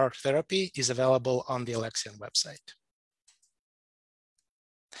our therapy is available on the Alexion website.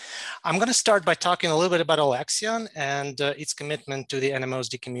 I'm going to start by talking a little bit about Alexion and its commitment to the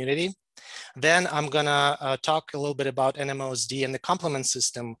NMOSD community. Then I'm going to talk a little bit about NMOSD and the complement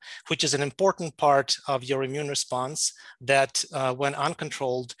system, which is an important part of your immune response that, when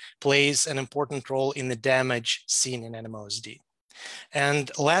uncontrolled, plays an important role in the damage seen in NMOSD.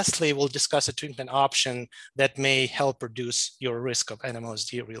 And lastly, we'll discuss a treatment option that may help reduce your risk of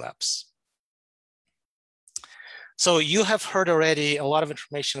NMOSD relapse. So you have heard already a lot of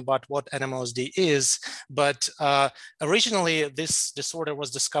information about what NMOSD is, but originally this disorder was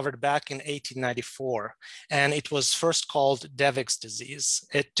discovered back in 1894, and it was first called Devick's disease.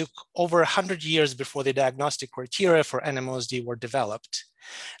 It took over 100 years before the diagnostic criteria for NMOSD were developed.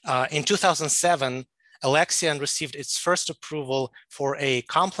 In 2007, Alexion received its first approval for a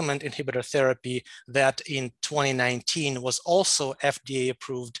complement inhibitor therapy that in 2019 was also FDA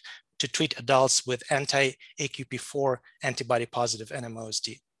approved to treat adults with anti-AQP4 antibody-positive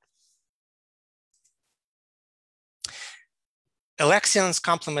NMOSD. Alexion's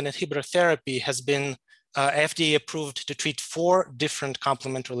complement inhibitor therapy has been FDA approved to treat 4 different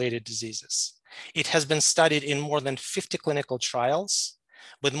complement-related diseases. It has been studied in more than 50 clinical trials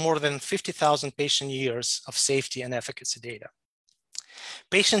with more than 50,000 patient years of safety and efficacy data.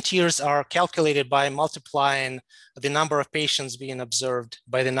 Patient years are calculated by multiplying the number of patients being observed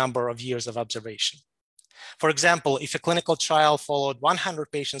by the number of years of observation. For example, if a clinical trial followed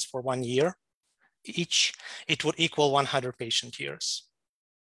 100 patients for 1 year each, it would equal 100 patient years.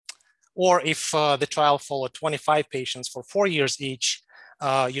 Or if the trial followed 25 patients for 4 years each,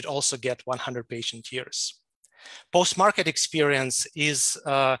 you'd also get 100 patient years. Post-market experience is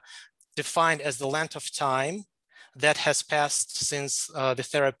defined as the length of time that has passed since the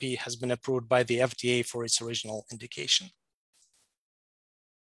therapy has been approved by the FDA for its original indication.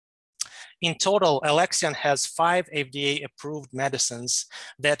 In total, Alexion has 5 FDA-approved medicines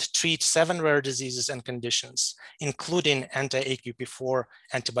that treat 7 rare diseases and conditions, including anti-AQP4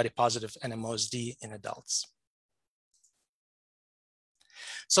 antibody-positive NMOSD in adults.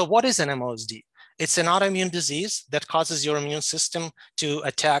 So what is NMOSD? It's an autoimmune disease that causes your immune system to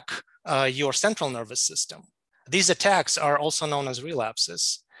attack your central nervous system. These attacks are also known as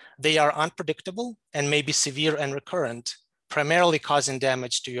relapses. They are unpredictable and may be severe and recurrent, primarily causing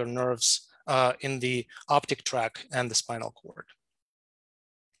damage to your nerves in the optic tract and the spinal cord.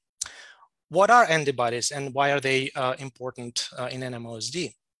 What are antibodies and why are they important in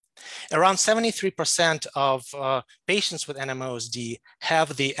NMOSD? Around 73% of patients with NMOSD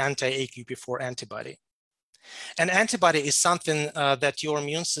have the anti-AQP4 antibody. An antibody is something that your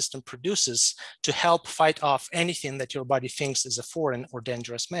immune system produces to help fight off anything that your body thinks is a foreign or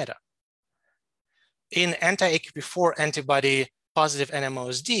dangerous matter. In anti-AQP4 antibody-positive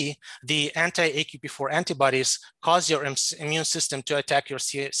NMOSD, the anti-AQP4 antibodies cause your immune system to attack your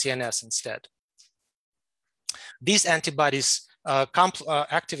CNS instead. These antibodies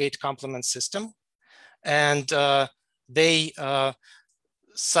activate complement system, and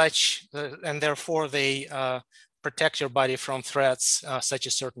therefore they protect your body from threats such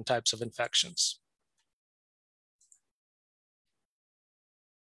as certain types of infections.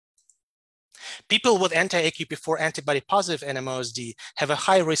 People with anti-AQP4 antibody-positive NMOSD have a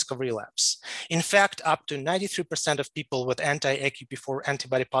high risk of relapse. In fact, up to 93% of people with anti-AQP4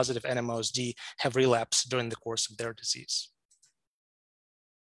 antibody-positive NMOSD have relapsed during the course of their disease.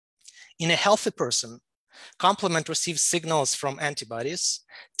 In a healthy person, complement receives signals from antibodies,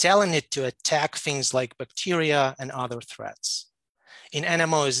 telling it to attack things like bacteria and other threats. In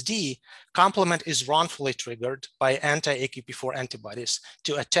NMOSD, complement is wrongfully triggered by anti-AQP4 antibodies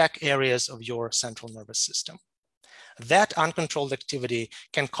to attack areas of your central nervous system. That uncontrolled activity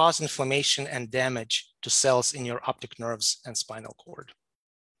can cause inflammation and damage to cells in your optic nerves and spinal cord.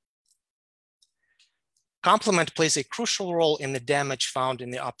 Complement plays a crucial role in the damage found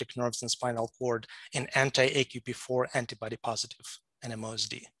in the optic nerves and spinal cord in anti-AQP4 antibody-positive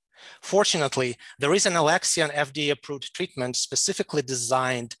NMOSD. Fortunately, there is an Alexion FDA-approved treatment specifically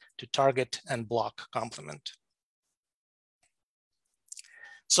designed to target and block complement.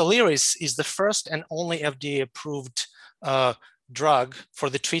 Soliris is the first and only FDA-approved drug for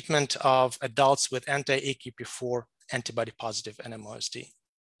the treatment of adults with anti-AQP4 antibody-positive NMOSD.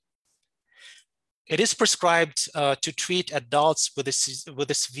 It is prescribed to treat adults with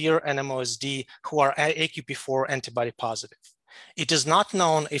a severe NMOSD who are AQP4 antibody positive. It is not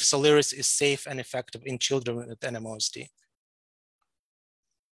known if Soliris is safe and effective in children with NMOSD.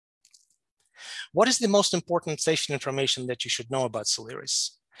 What is the most important safety information that you should know about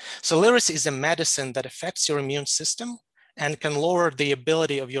Soliris? Soliris is a medicine that affects your immune system and can lower the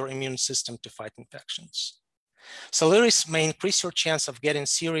ability of your immune system to fight infections. Soliris may increase your chance of getting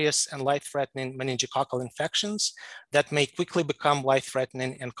serious and life-threatening meningococcal infections that may quickly become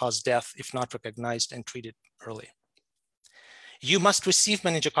life-threatening and cause death if not recognized and treated early. You must receive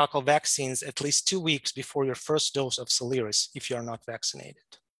meningococcal vaccines at least 2 weeks before your first dose of Soliris if you are not vaccinated.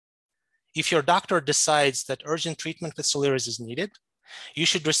 If your doctor decides that urgent treatment with Soliris is needed, you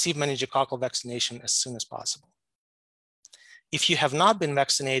should receive meningococcal vaccination as soon as possible. If you have not been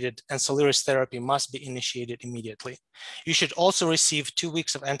vaccinated and Soliris therapy must be initiated immediately, you should also receive 2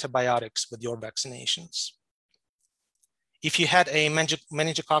 weeks of antibiotics with your vaccinations. If you had a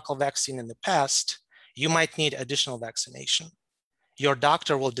meningococcal vaccine in the past, you might need additional vaccination. Your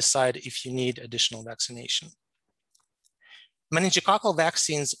doctor will decide if you need additional vaccination. Meningococcal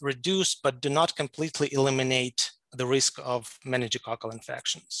vaccines reduce but do not completely eliminate the risk of meningococcal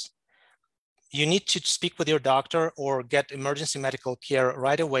infections. You need to speak with your doctor or get emergency medical care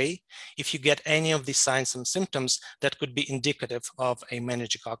right away if you get any of these signs and symptoms that could be indicative of a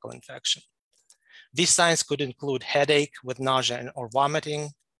meningococcal infection. These signs could include headache with nausea or vomiting,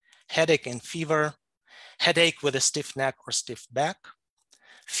 headache and fever, headache with a stiff neck or stiff back,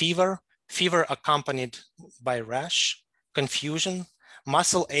 fever accompanied by rash, confusion,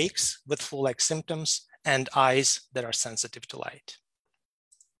 muscle aches with flu-like symptoms, and eyes that are sensitive to light.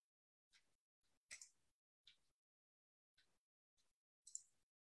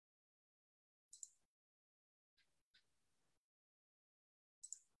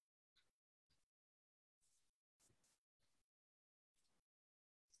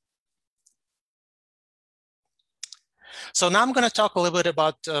 So now I'm going to talk a little bit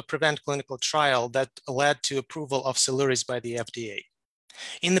about PREVENT clinical trial that led to approval of Soliris by the FDA.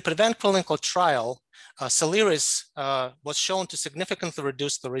 In the PREVENT clinical trial, Soliris was shown to significantly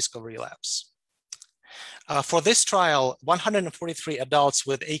reduce the risk of relapse. For this trial, 143 adults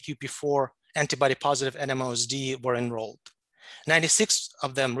with AQP4 antibody-positive NMOSD were enrolled. 96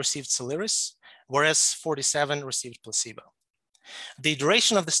 of them received Soliris, whereas 47 received placebo. The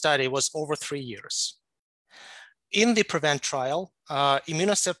duration of the study was over 3 years. In the PREVENT trial,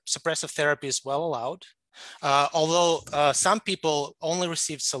 immunosuppressive therapy is well allowed, although some people only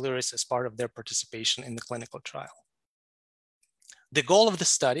received Soliris as part of their participation in the clinical trial. The goal of the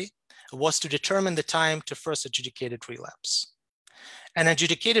study was to determine the time to first adjudicated relapse. An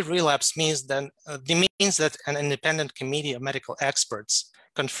adjudicated relapse means that an independent committee of medical experts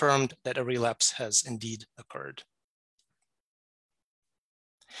confirmed that a relapse has indeed occurred.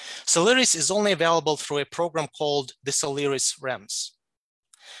 Soliris is only available through a program called the Soliris REMS.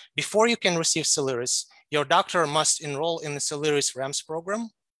 Before you can receive Soliris, your doctor must enroll in the Soliris REMS program,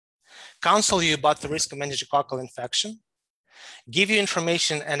 counsel you about the risk of meningococcal infection, give you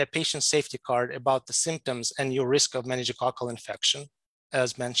information and a patient safety card about the symptoms and your risk of meningococcal infection,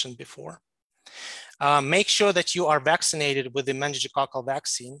 as mentioned before. Make sure that you are vaccinated with the meningococcal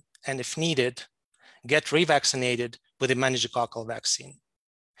vaccine, and if needed, get revaccinated with the meningococcal vaccine.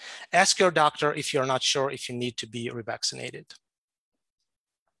 Ask your doctor if you're not sure if you need to be revaccinated.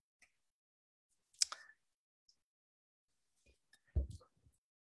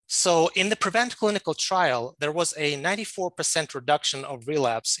 So in the PREVENT clinical trial, there was a 94% reduction of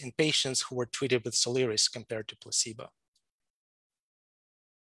relapse in patients who were treated with Soliris compared to placebo.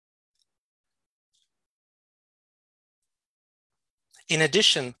 In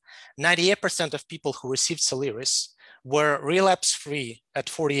addition, 98% of people who received Soliris were relapse-free at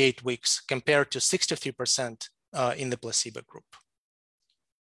 48 weeks compared to 63% in the placebo group.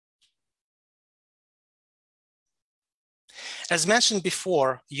 As mentioned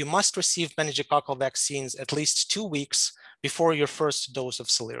before, you must receive meningococcal vaccines at least 2 weeks before your first dose of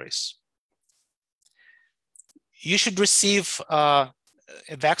Soliris. You should receive a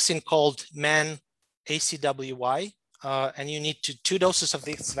vaccine called MAN-ACWY, and you need 2 doses of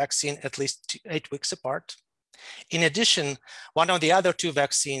this vaccine at least 8 weeks apart. In addition, one of the other 2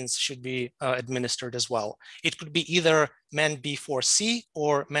 vaccines should be administered as well. It could be either MAN-B4C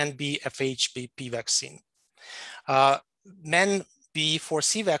or MAN-B-FHBP vaccine.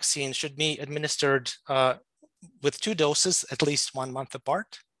 MAN-B4C vaccine should be administered with 2 doses at least 1 month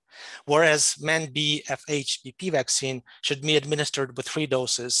apart, whereas MAN-B-FHBP vaccine should be administered with 3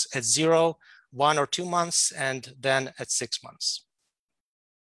 doses at 0, 1 or 2 months, and then at 6 months.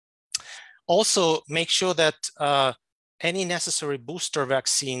 Also, make sure that any necessary booster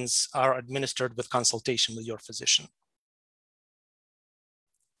vaccines are administered with consultation with your physician.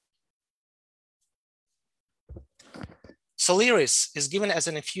 Soliris is given as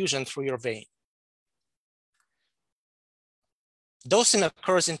an infusion through your vein. Dosing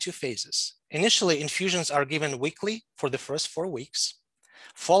occurs in 2 phases. Initially, infusions are given weekly for the first 4 weeks,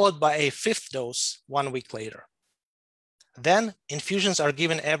 followed by a 5th dose 1 week later. Then infusions are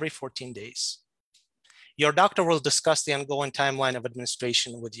given every 14 days. Your doctor will discuss the ongoing timeline of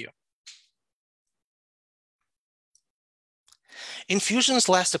administration with you. Infusions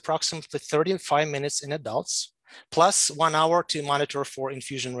last approximately 35 minutes in adults, plus 1 hour to monitor for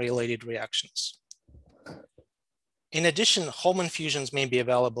infusion-related reactions. In addition, home infusions may be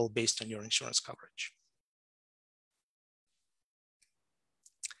available based on your insurance coverage.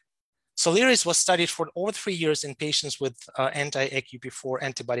 Soliris was studied for over 3 years in patients with anti-AQP4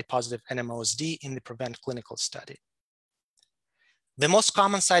 antibody-positive NMOSD in the PREVENT clinical study. The most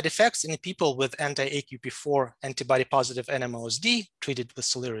common side effects in people with anti-AQP4 antibody-positive NMOSD treated with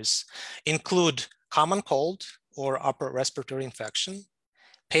Soliris include common cold or upper respiratory infection,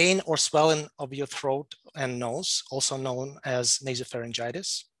 pain or swelling of your throat and nose, also known as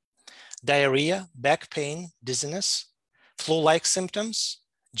nasopharyngitis, diarrhea, back pain, dizziness, flu-like symptoms,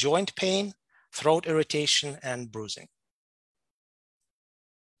 joint pain, throat irritation, and bruising.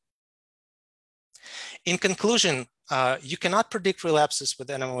 In conclusion, you cannot predict relapses with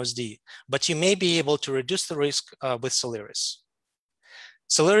NMOSD, but you may be able to reduce the risk with Soliris.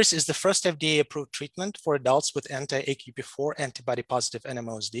 Soliris is the first FDA-approved treatment for adults with anti-AQP4 antibody-positive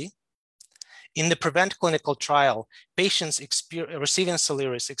NMOSD. In the PREVENT clinical trial, patients receiving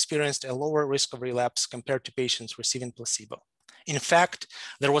Soliris experienced a lower risk of relapse compared to patients receiving placebo. In fact,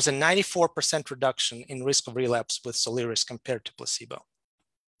 there was a 94% reduction in risk of relapse with Soliris compared to placebo.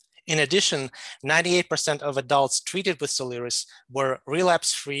 In addition, 98% of adults treated with Soliris were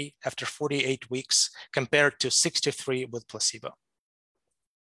relapse-free after 48 weeks compared to 63% with placebo.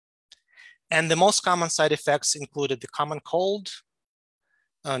 And the most common side effects included the common cold,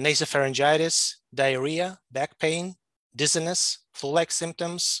 nasopharyngitis, diarrhea, back pain, dizziness, flu-like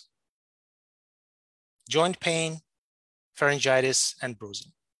symptoms, joint pain, pharyngitis, and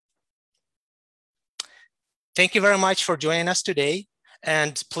bruising. Thank you very much for joining us today.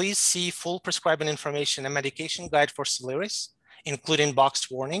 And please see full prescribing information and medication guide for Soliris, including boxed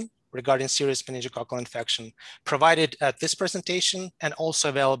warning regarding serious meningococcal infection, provided at this presentation and also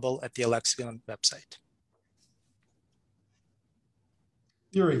available at the Alexion website.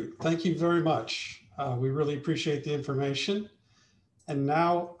 Yuri, thank you very much. We really appreciate the information. And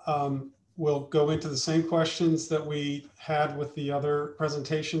now we'll go into the same questions that we had with the other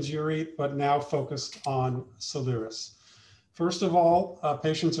presentations, Yuri, but now focused on Soliris. First of all,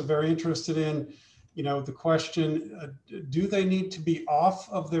 patients are very interested in, the question, do they need to be off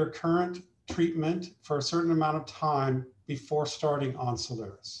of their current treatment for a certain amount of time before starting on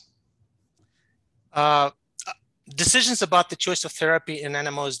Soliris? Decisions about the choice of therapy in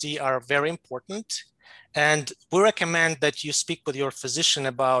NMOSD are very important. And we recommend that you speak with your physician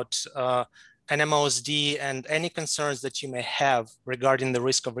about NMOSD and any concerns that you may have regarding the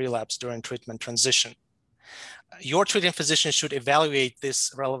risk of relapse during treatment transition. Your treating physician should evaluate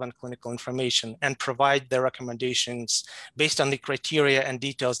this relevant clinical information and provide their recommendations based on the criteria and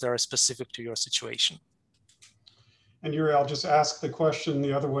details that are specific to your situation. And Yuri, I'll just ask the question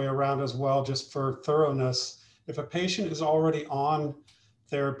the other way around as well, just for thoroughness. If a patient is already on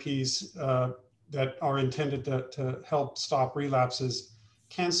therapies that are intended to help stop relapses,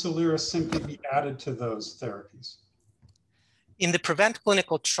 can Soliris simply be added to those therapies? In the PREVENT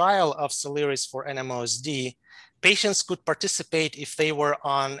clinical trial of Soliris for NMOSD, patients could participate if they were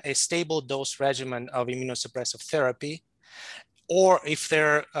on a stable dose regimen of immunosuppressive therapy, or if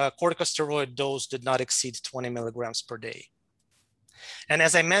their corticosteroid dose did not exceed 20 milligrams per day. And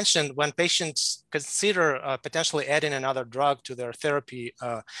as I mentioned, when patients consider potentially adding another drug to their therapy,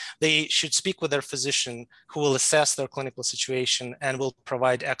 they should speak with their physician, who will assess their clinical situation and will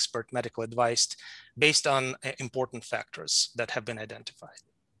provide expert medical advice based on important factors that have been identified.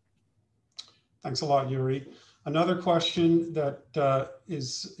 Thanks a lot, Yuri. Another question that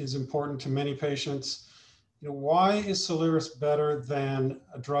is important to many patients. Why is Soliris better than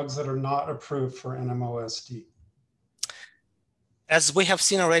drugs that are not approved for NMOSD? As we have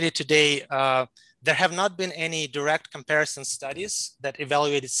seen already today, there have not been any direct comparison studies that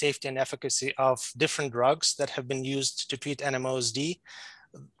evaluated safety and efficacy of different drugs that have been used to treat NMOSD,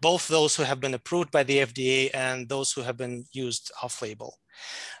 both those who have been approved by the FDA and those who have been used off-label.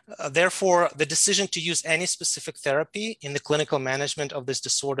 Therefore, the decision to use any specific therapy in the clinical management of this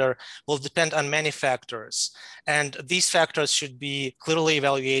disorder will depend on many factors. And these factors should be clearly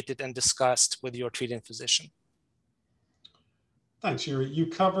evaluated and discussed with your treating physician. Thanks, Yuri. You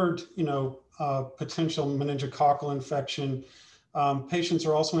covered, potential meningococcal infection. Patients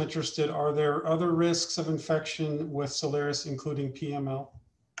are also interested, are there other risks of infection with Soliris, including PML?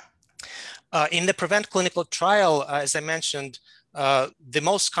 In the PREVENT clinical trial, as I mentioned, the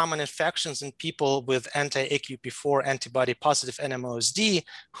most common infections in people with anti-AQP4 antibody positive NMOSD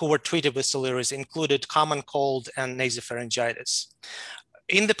who were treated with Soliris included common cold and nasopharyngitis.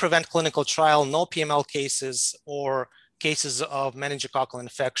 In the PREVENT clinical trial, no PML cases or cases of meningococcal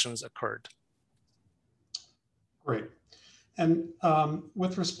infections occurred. Great. And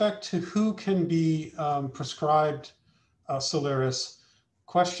with respect to who can be prescribed Soliris,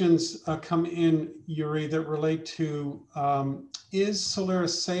 questions come in, Yuri, that relate to, is Soliris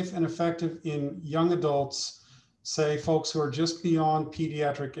safe and effective in young adults, say folks who are just beyond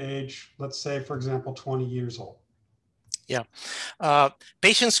pediatric age, let's say, for example, 20 years old? Yeah.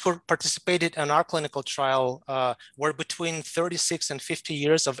 Patients who participated in our clinical trial were between 36 and 50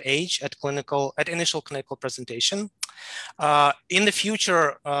 years of age at initial clinical presentation. In the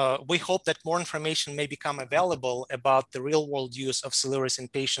future, we hope that more information may become available about the real-world use of Soliris in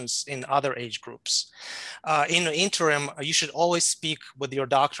patients in other age groups. In the interim, you should always speak with your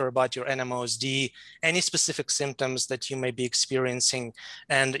doctor about your NMOSD, any specific symptoms that you may be experiencing,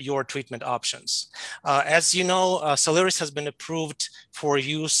 and your treatment options. As you know, Soliris has been approved for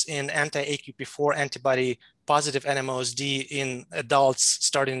use in anti-AQP4 antibody positive NMOSD in adults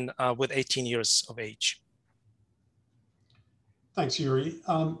starting with 18 years of age. Thanks, Yuri.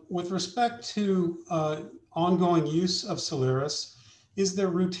 With respect to ongoing use of Soliris, is there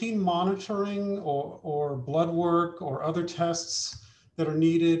routine monitoring or blood work or other tests that are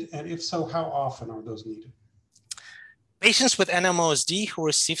needed? And if so, how often are those needed? Patients with NMOSD who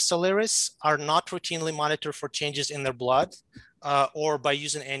receive Soliris are not routinely monitored for changes in their blood or by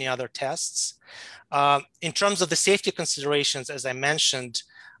using any other tests. In terms of the safety considerations, as I mentioned,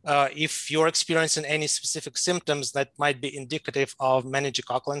 if you're experiencing any specific symptoms that might be indicative of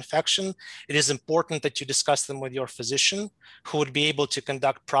meningococcal infection, it is important that you discuss them with your physician, who would be able to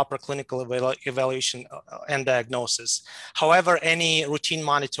conduct proper clinical evaluation and diagnosis. However, any routine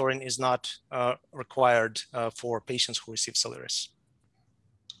monitoring is not required for patients who receive Soliris.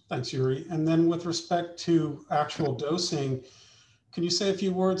 Thanks, Yuri. And then with respect to actual dosing, can you say a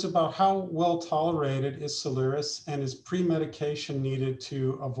few words about how well tolerated is Soliris, and is pre-medication needed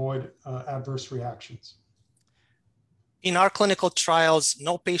to avoid adverse reactions? In our clinical trials,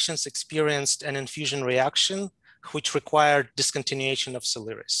 no patients experienced an infusion reaction which required discontinuation of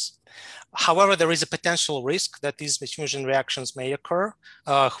Soliris. However, there is a potential risk that these infusion reactions may occur,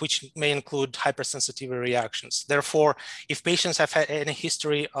 which may include hypersensitivity reactions. Therefore, if patients have had any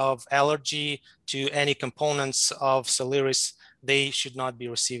history of allergy to any components of Soliris, they should not be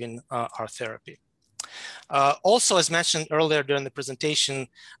receiving our therapy. Also, as mentioned earlier during the presentation,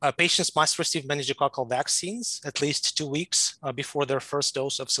 patients must receive meningococcal vaccines at least 2 weeks before their first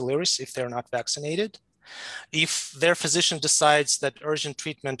dose of Soliris if they're not vaccinated. If their physician decides that urgent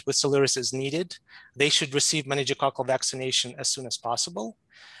treatment with Soliris is needed, they should receive meningococcal vaccination as soon as possible.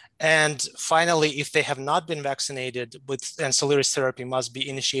 And finally, if they have not been vaccinated and Soliris therapy must be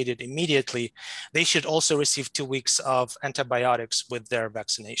initiated immediately, they should also receive 2 weeks of antibiotics with their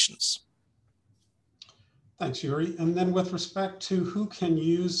vaccinations. Thanks, Yuri. And then with respect to who can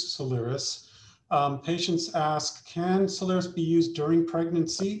use Soliris, patients ask, can Soliris be used during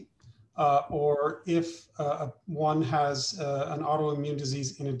pregnancy or if one has an autoimmune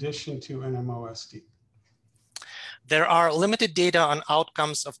disease in addition to NMOSD? There are limited data on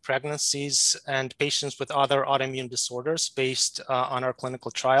outcomes of pregnancies and patients with other autoimmune disorders based on our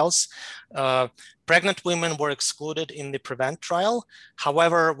clinical trials. Pregnant women were excluded in the PREVENT trial.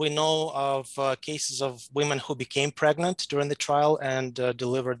 However, we know of cases of women who became pregnant during the trial and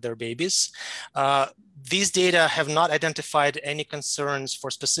delivered their babies. These data have not identified any concerns for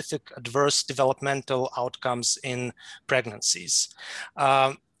specific adverse developmental outcomes in pregnancies.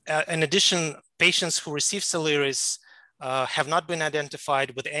 In addition, patients who receive Soliris have not been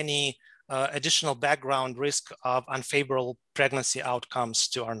identified with any additional background risk of unfavorable pregnancy outcomes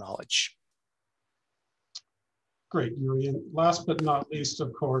to our knowledge. Great, Yuri. And last but not least,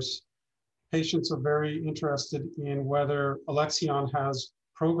 of course, patients are very interested in whether Alexion has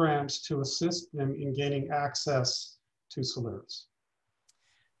programs to assist them in gaining access to Soliris.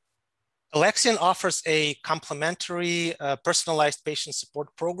 Alexion offers a complementary personalized patient support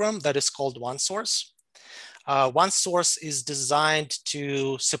program that is called OneSource. OneSource is designed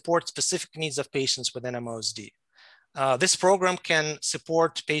to support specific needs of patients with NMOSD. This program can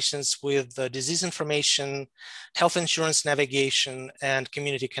support patients with disease information, health insurance navigation, and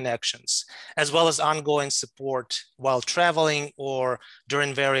community connections, as well as ongoing support while traveling or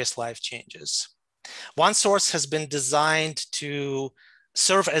during various life changes. OneSource has been designed to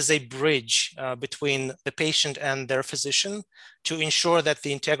serve as a bridge between the patient and their physician to ensure that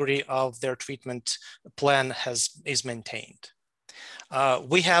the integrity of their treatment plan is maintained.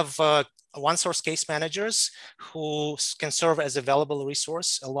 We have OneSource case managers who can serve as a valuable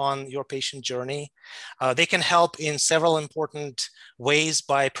resource along your patient journey. They can help in several important ways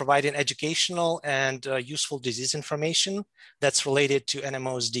by providing educational and useful disease information that's related to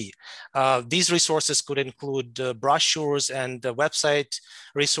NMOSD. These resources could include brochures and website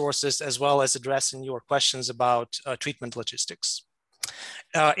resources, as well as addressing your questions about treatment logistics.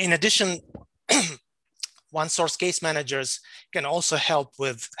 In addition, OneSource case managers can also help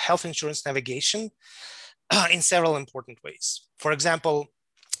with health insurance navigation in several important ways. For example,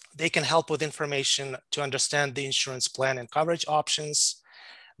 they can help with information to understand the insurance plan and coverage options.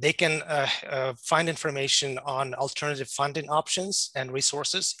 They can find information on alternative funding options and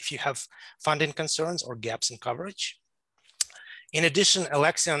resources if you have funding concerns or gaps in coverage. In addition,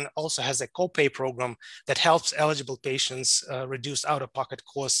 Alexion also has a copay program that helps eligible patients reduce out-of-pocket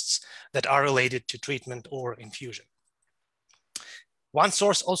costs that are related to treatment or infusion.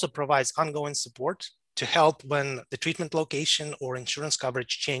 OneSource also provides ongoing support to help when the treatment location or insurance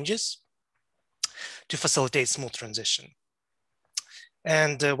coverage changes to facilitate smooth transition.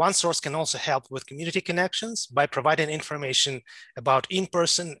 And OneSource can also help with community connections by providing information about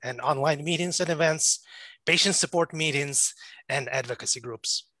in-person and online meetings and events, patient support meetings, and advocacy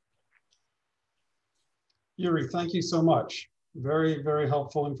groups. Yuri, thank you so much. Very, very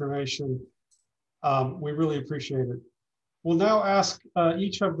helpful information. We really appreciate it. We'll now ask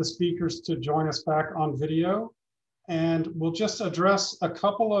each of the speakers to join us back on video, and we'll just address a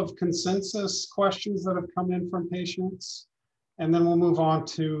couple of consensus questions that have come in from patients, and then we'll move on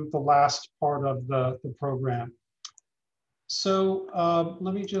to the last part of the program. So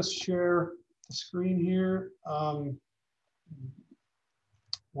let me just share the screen here.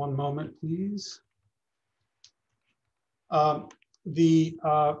 One moment, please.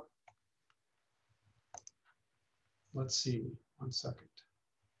 Let's see, 1 second.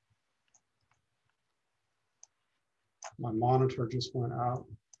 My monitor just went out.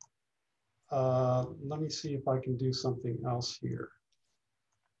 Let me see if I can do something else here.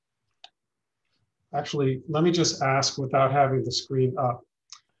 Actually, let me just ask without having the screen up.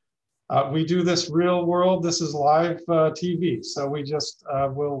 We do this real world, this is live TV, so we just,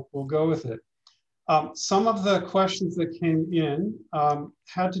 we'll go with it. Some of the questions that came in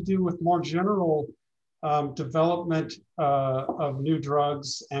had to do with more general development of new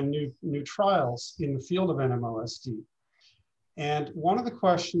drugs and new trials in the field of NMOSD. And one of the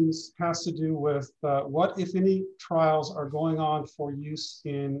questions has to do with what, if any, trials are going on for use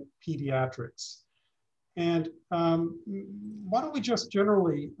in pediatrics. And why don't we just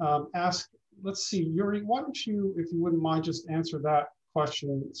generally ask, let's see, Yuri, why don't you, if you wouldn't mind, just answer that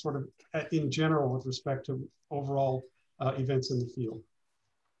question sort of in general with respect to overall events in the field.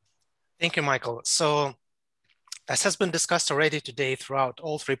 Thank you, Michael. So as has been discussed already today throughout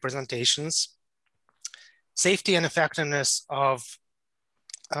all three presentations, safety and effectiveness of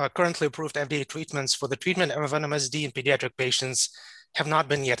currently approved FDA treatments for the treatment of NMOSD in pediatric patients have not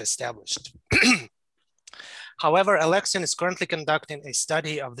been yet established. However, Alexion is currently conducting a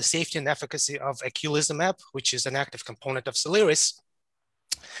study of the safety and efficacy of eculizumab, which is an active component of Soliris,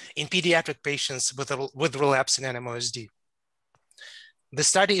 in pediatric patients with relapsing NMOSD. The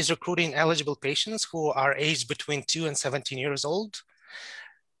study is recruiting eligible patients who are aged between 2 and 17 years old.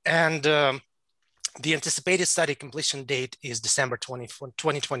 And the anticipated study completion date is December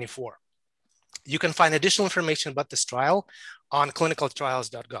 2024. You can find additional information about this trial on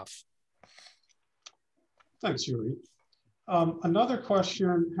clinicaltrials.gov. Thanks, Yuri. Another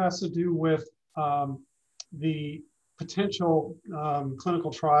question has to do with the potential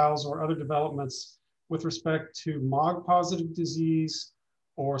clinical trials or other developments with respect to MOG-positive disease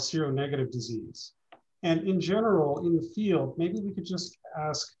or seronegative disease. And in general, in the field, maybe we could just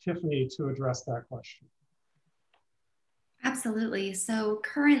ask Tiffany to address that question. Absolutely. So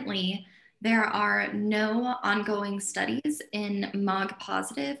currently, there are no ongoing studies in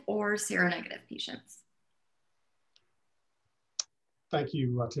MOG-positive or seronegative patients. Thank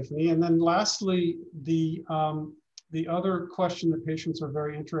you, Tiffany. And then lastly, the other question that patients are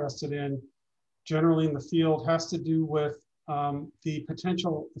very interested in, generally in the field, has to do with the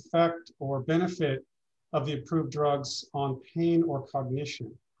potential effect or benefit of the approved drugs on pain or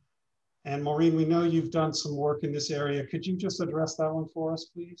cognition. And Maureen, we know you've done some work in this area. Could you just address that one for us,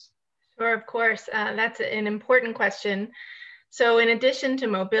 please? Sure, of course. That's an important question. So in addition to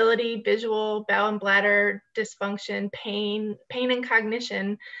mobility, visual, bowel and bladder dysfunction, pain and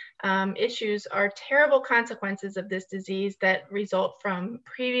cognition issues are terrible consequences of this disease that result from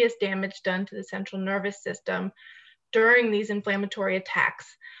previous damage done to the central nervous system during these inflammatory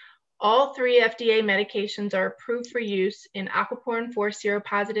attacks. All 3 FDA medications are approved for use in aquaporin 4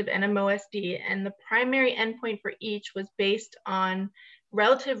 seropositive NMOSD, and the primary endpoint for each was based on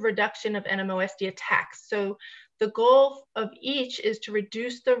relative reduction of NMOSD attacks. So the goal of each is to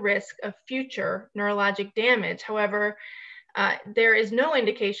reduce the risk of future neurologic damage. However, there is no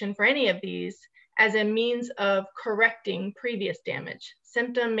indication for any of these as a means of correcting previous damage.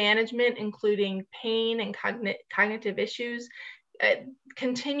 Symptom management, including pain and cognitive issues,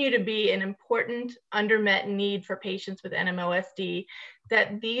 continue to be an important unmet need for patients with NMOSD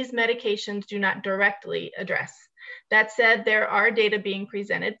that these medications do not directly address. That said, there are data being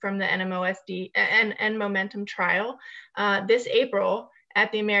presented from the NMOSD and Momentum trial this April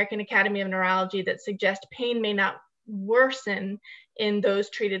at the American Academy of Neurology that suggest pain may not worsen in those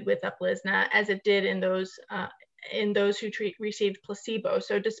treated with Uplizna as it did in those who received placebo.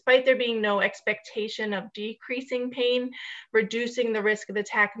 So despite there being no expectation of decreasing pain, reducing the risk of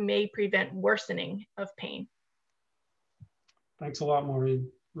attack may prevent worsening of pain. Thanks a lot, Maureen.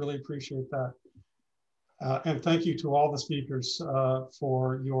 Really appreciate that. And thank you to all the speakers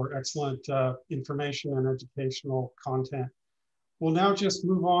for your excellent information and educational content. We'll now just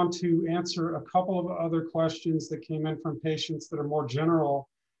move on to answer a couple of other questions that came in from patients that are more general,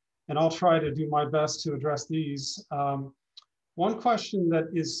 and I'll try to do my best to address these. One question that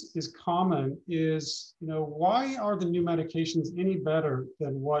is common is, why are the new medications any better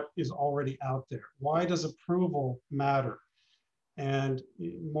than what is already out there? Why does approval matter? And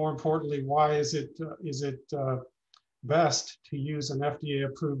more importantly, why is it best to use an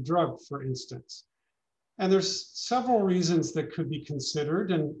FDA-approved drug, for instance? And there's several reasons that could be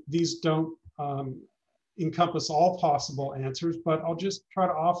considered, and these don't encompass all possible answers, but I'll just try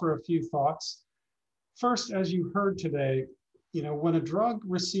to offer a few thoughts. First, as you heard today, when a drug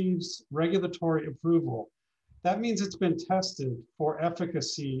receives regulatory approval, that means it's been tested for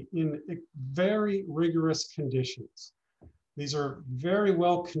efficacy in very rigorous conditions. These are very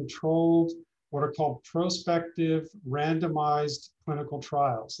well controlled, what are called prospective randomized clinical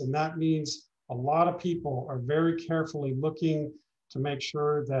trials. And that means a lot of people are very carefully looking to make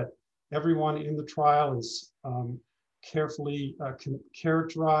sure that everyone in the trial is carefully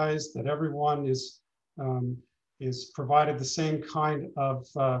characterized, that everyone is provided the same kind of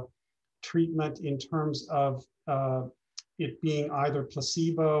treatment in terms of it being either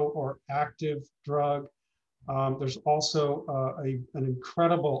placebo or active drug. There's also an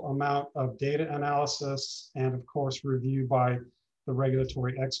incredible amount of data analysis and, of course, review by the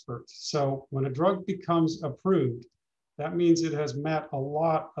regulatory experts. So when a drug becomes approved, that means it has met a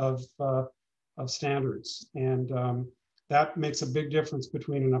lot of standards. And that makes a big difference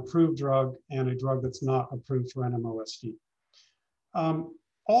between an approved drug and a drug that's not approved for NMOSD.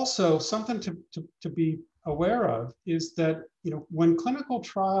 Also, something to be aware of is that when clinical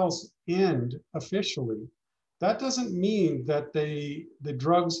trials end officially, that doesn't mean that the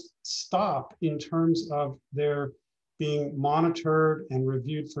drugs stop in terms of their being monitored and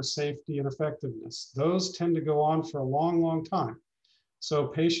reviewed for safety and effectiveness. Those tend to go on for a long, long time. So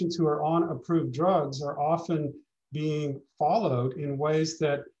patients who are on approved drugs are often being followed in ways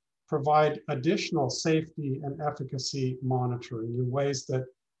that provide additional safety and efficacy monitoring in ways that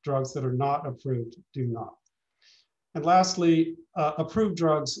drugs that are not approved do not. And lastly, approved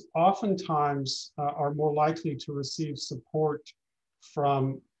drugs oftentimes are more likely to receive support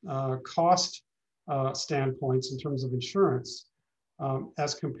from cost standpoints in terms of insurance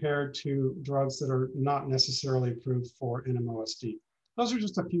as compared to drugs that are not necessarily approved for NMOSD. Those are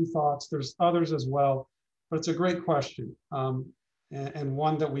just a few thoughts. There's others as well, but it's a great question and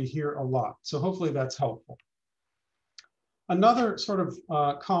one that we hear a lot. So hopefully that's helpful. Another sort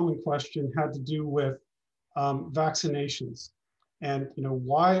of common question had to do with vaccinations and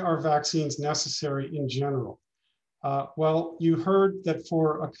why are vaccines necessary in general? Well, you heard that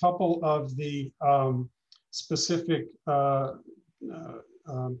for a couple of the specific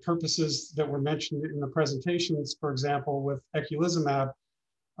purposes that were mentioned in the presentations, for example, with eculizumab,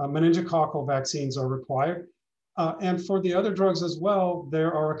 meningococcal vaccines are required. And for the other drugs as well,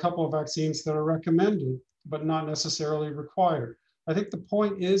 there are a couple of vaccines that are recommended, but not necessarily required. I think the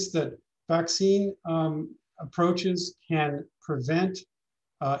point is that vaccine approaches can prevent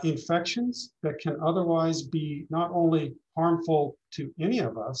infections that can otherwise be not only harmful to any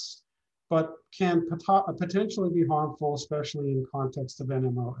of us, but can potentially be harmful, especially in context of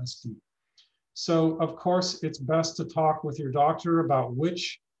NMOSD. So of course, it's best to talk with your doctor about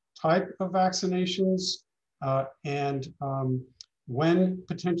which type of vaccinations and when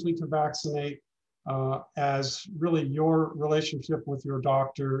potentially to vaccinate, as really your relationship with your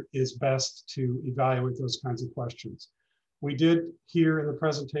doctor is best to evaluate those kinds of questions. We did hear in the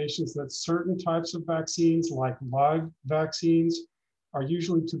presentations that certain types of vaccines, like live vaccines, are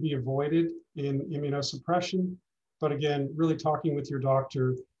usually to be avoided in immunosuppression. But again, really talking with your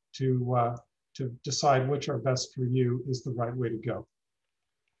doctor to decide which are best for you is the right way to go.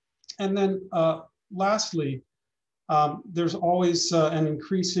 And then lastly, there's always an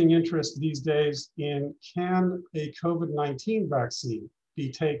increasing interest these days in, can a COVID-19 vaccine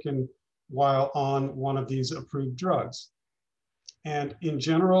be taken while on one of these approved drugs? And in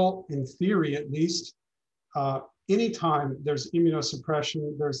general, in theory at least, anytime there's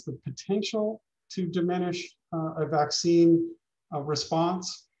immunosuppression, there's the potential to diminish a vaccine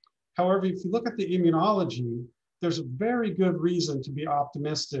response. However, if you look at the immunology, there's a very good reason to be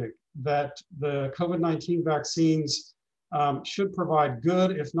optimistic that the COVID-19 vaccines should provide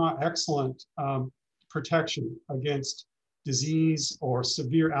good, if not excellent, protection against disease or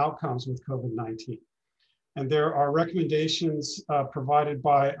severe outcomes with COVID-19. And there are recommendations provided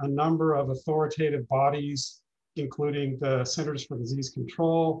by a number of authoritative bodies, including the Centers for Disease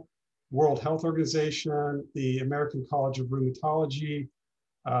Control, World Health Organization, the American College of Rheumatology,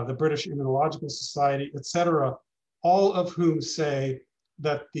 the British Immunological Society, et cetera, all of whom say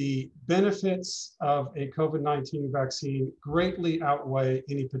that the benefits of a COVID-19 vaccine greatly outweigh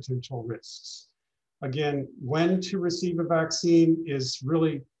any potential risks. Again, when to receive a vaccine is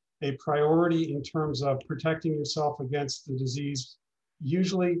really a priority in terms of protecting yourself against the disease.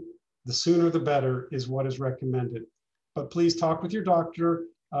 Usually, the sooner the better is what is recommended. But please talk with your doctor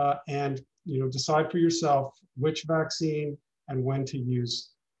and decide for yourself which vaccine and when to use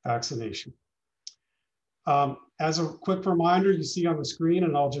vaccination. As a quick reminder, you see on the screen,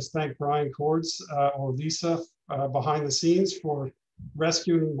 and I'll just thank Brian Cords or Lisa behind the scenes for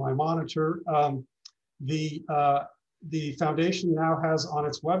rescuing my monitor. The foundation now has on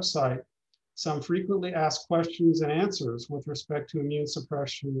its website some frequently asked questions and answers with respect to immune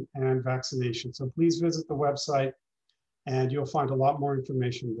suppression and vaccination. So please visit the website and you'll find a lot more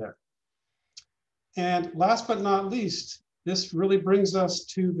information there. And last but not least, this really brings us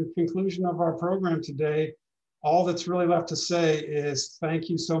to the conclusion of our program today. All that's really left to say is thank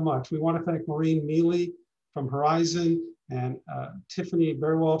you so much. We want to thank Maureen Mealy from Horizon and Tiffany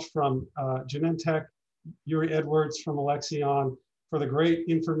Berwelch from Genentech, Yuri Edwards from Alexion for the great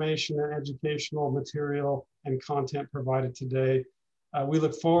information and educational material and content provided today. We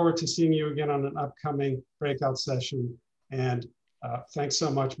look forward to seeing you again on an upcoming breakout session. And thanks so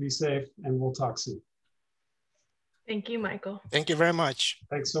much. Be safe, and we'll talk soon. Thank you, Michael. Thank you very much.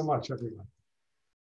 Thanks so much, everyone.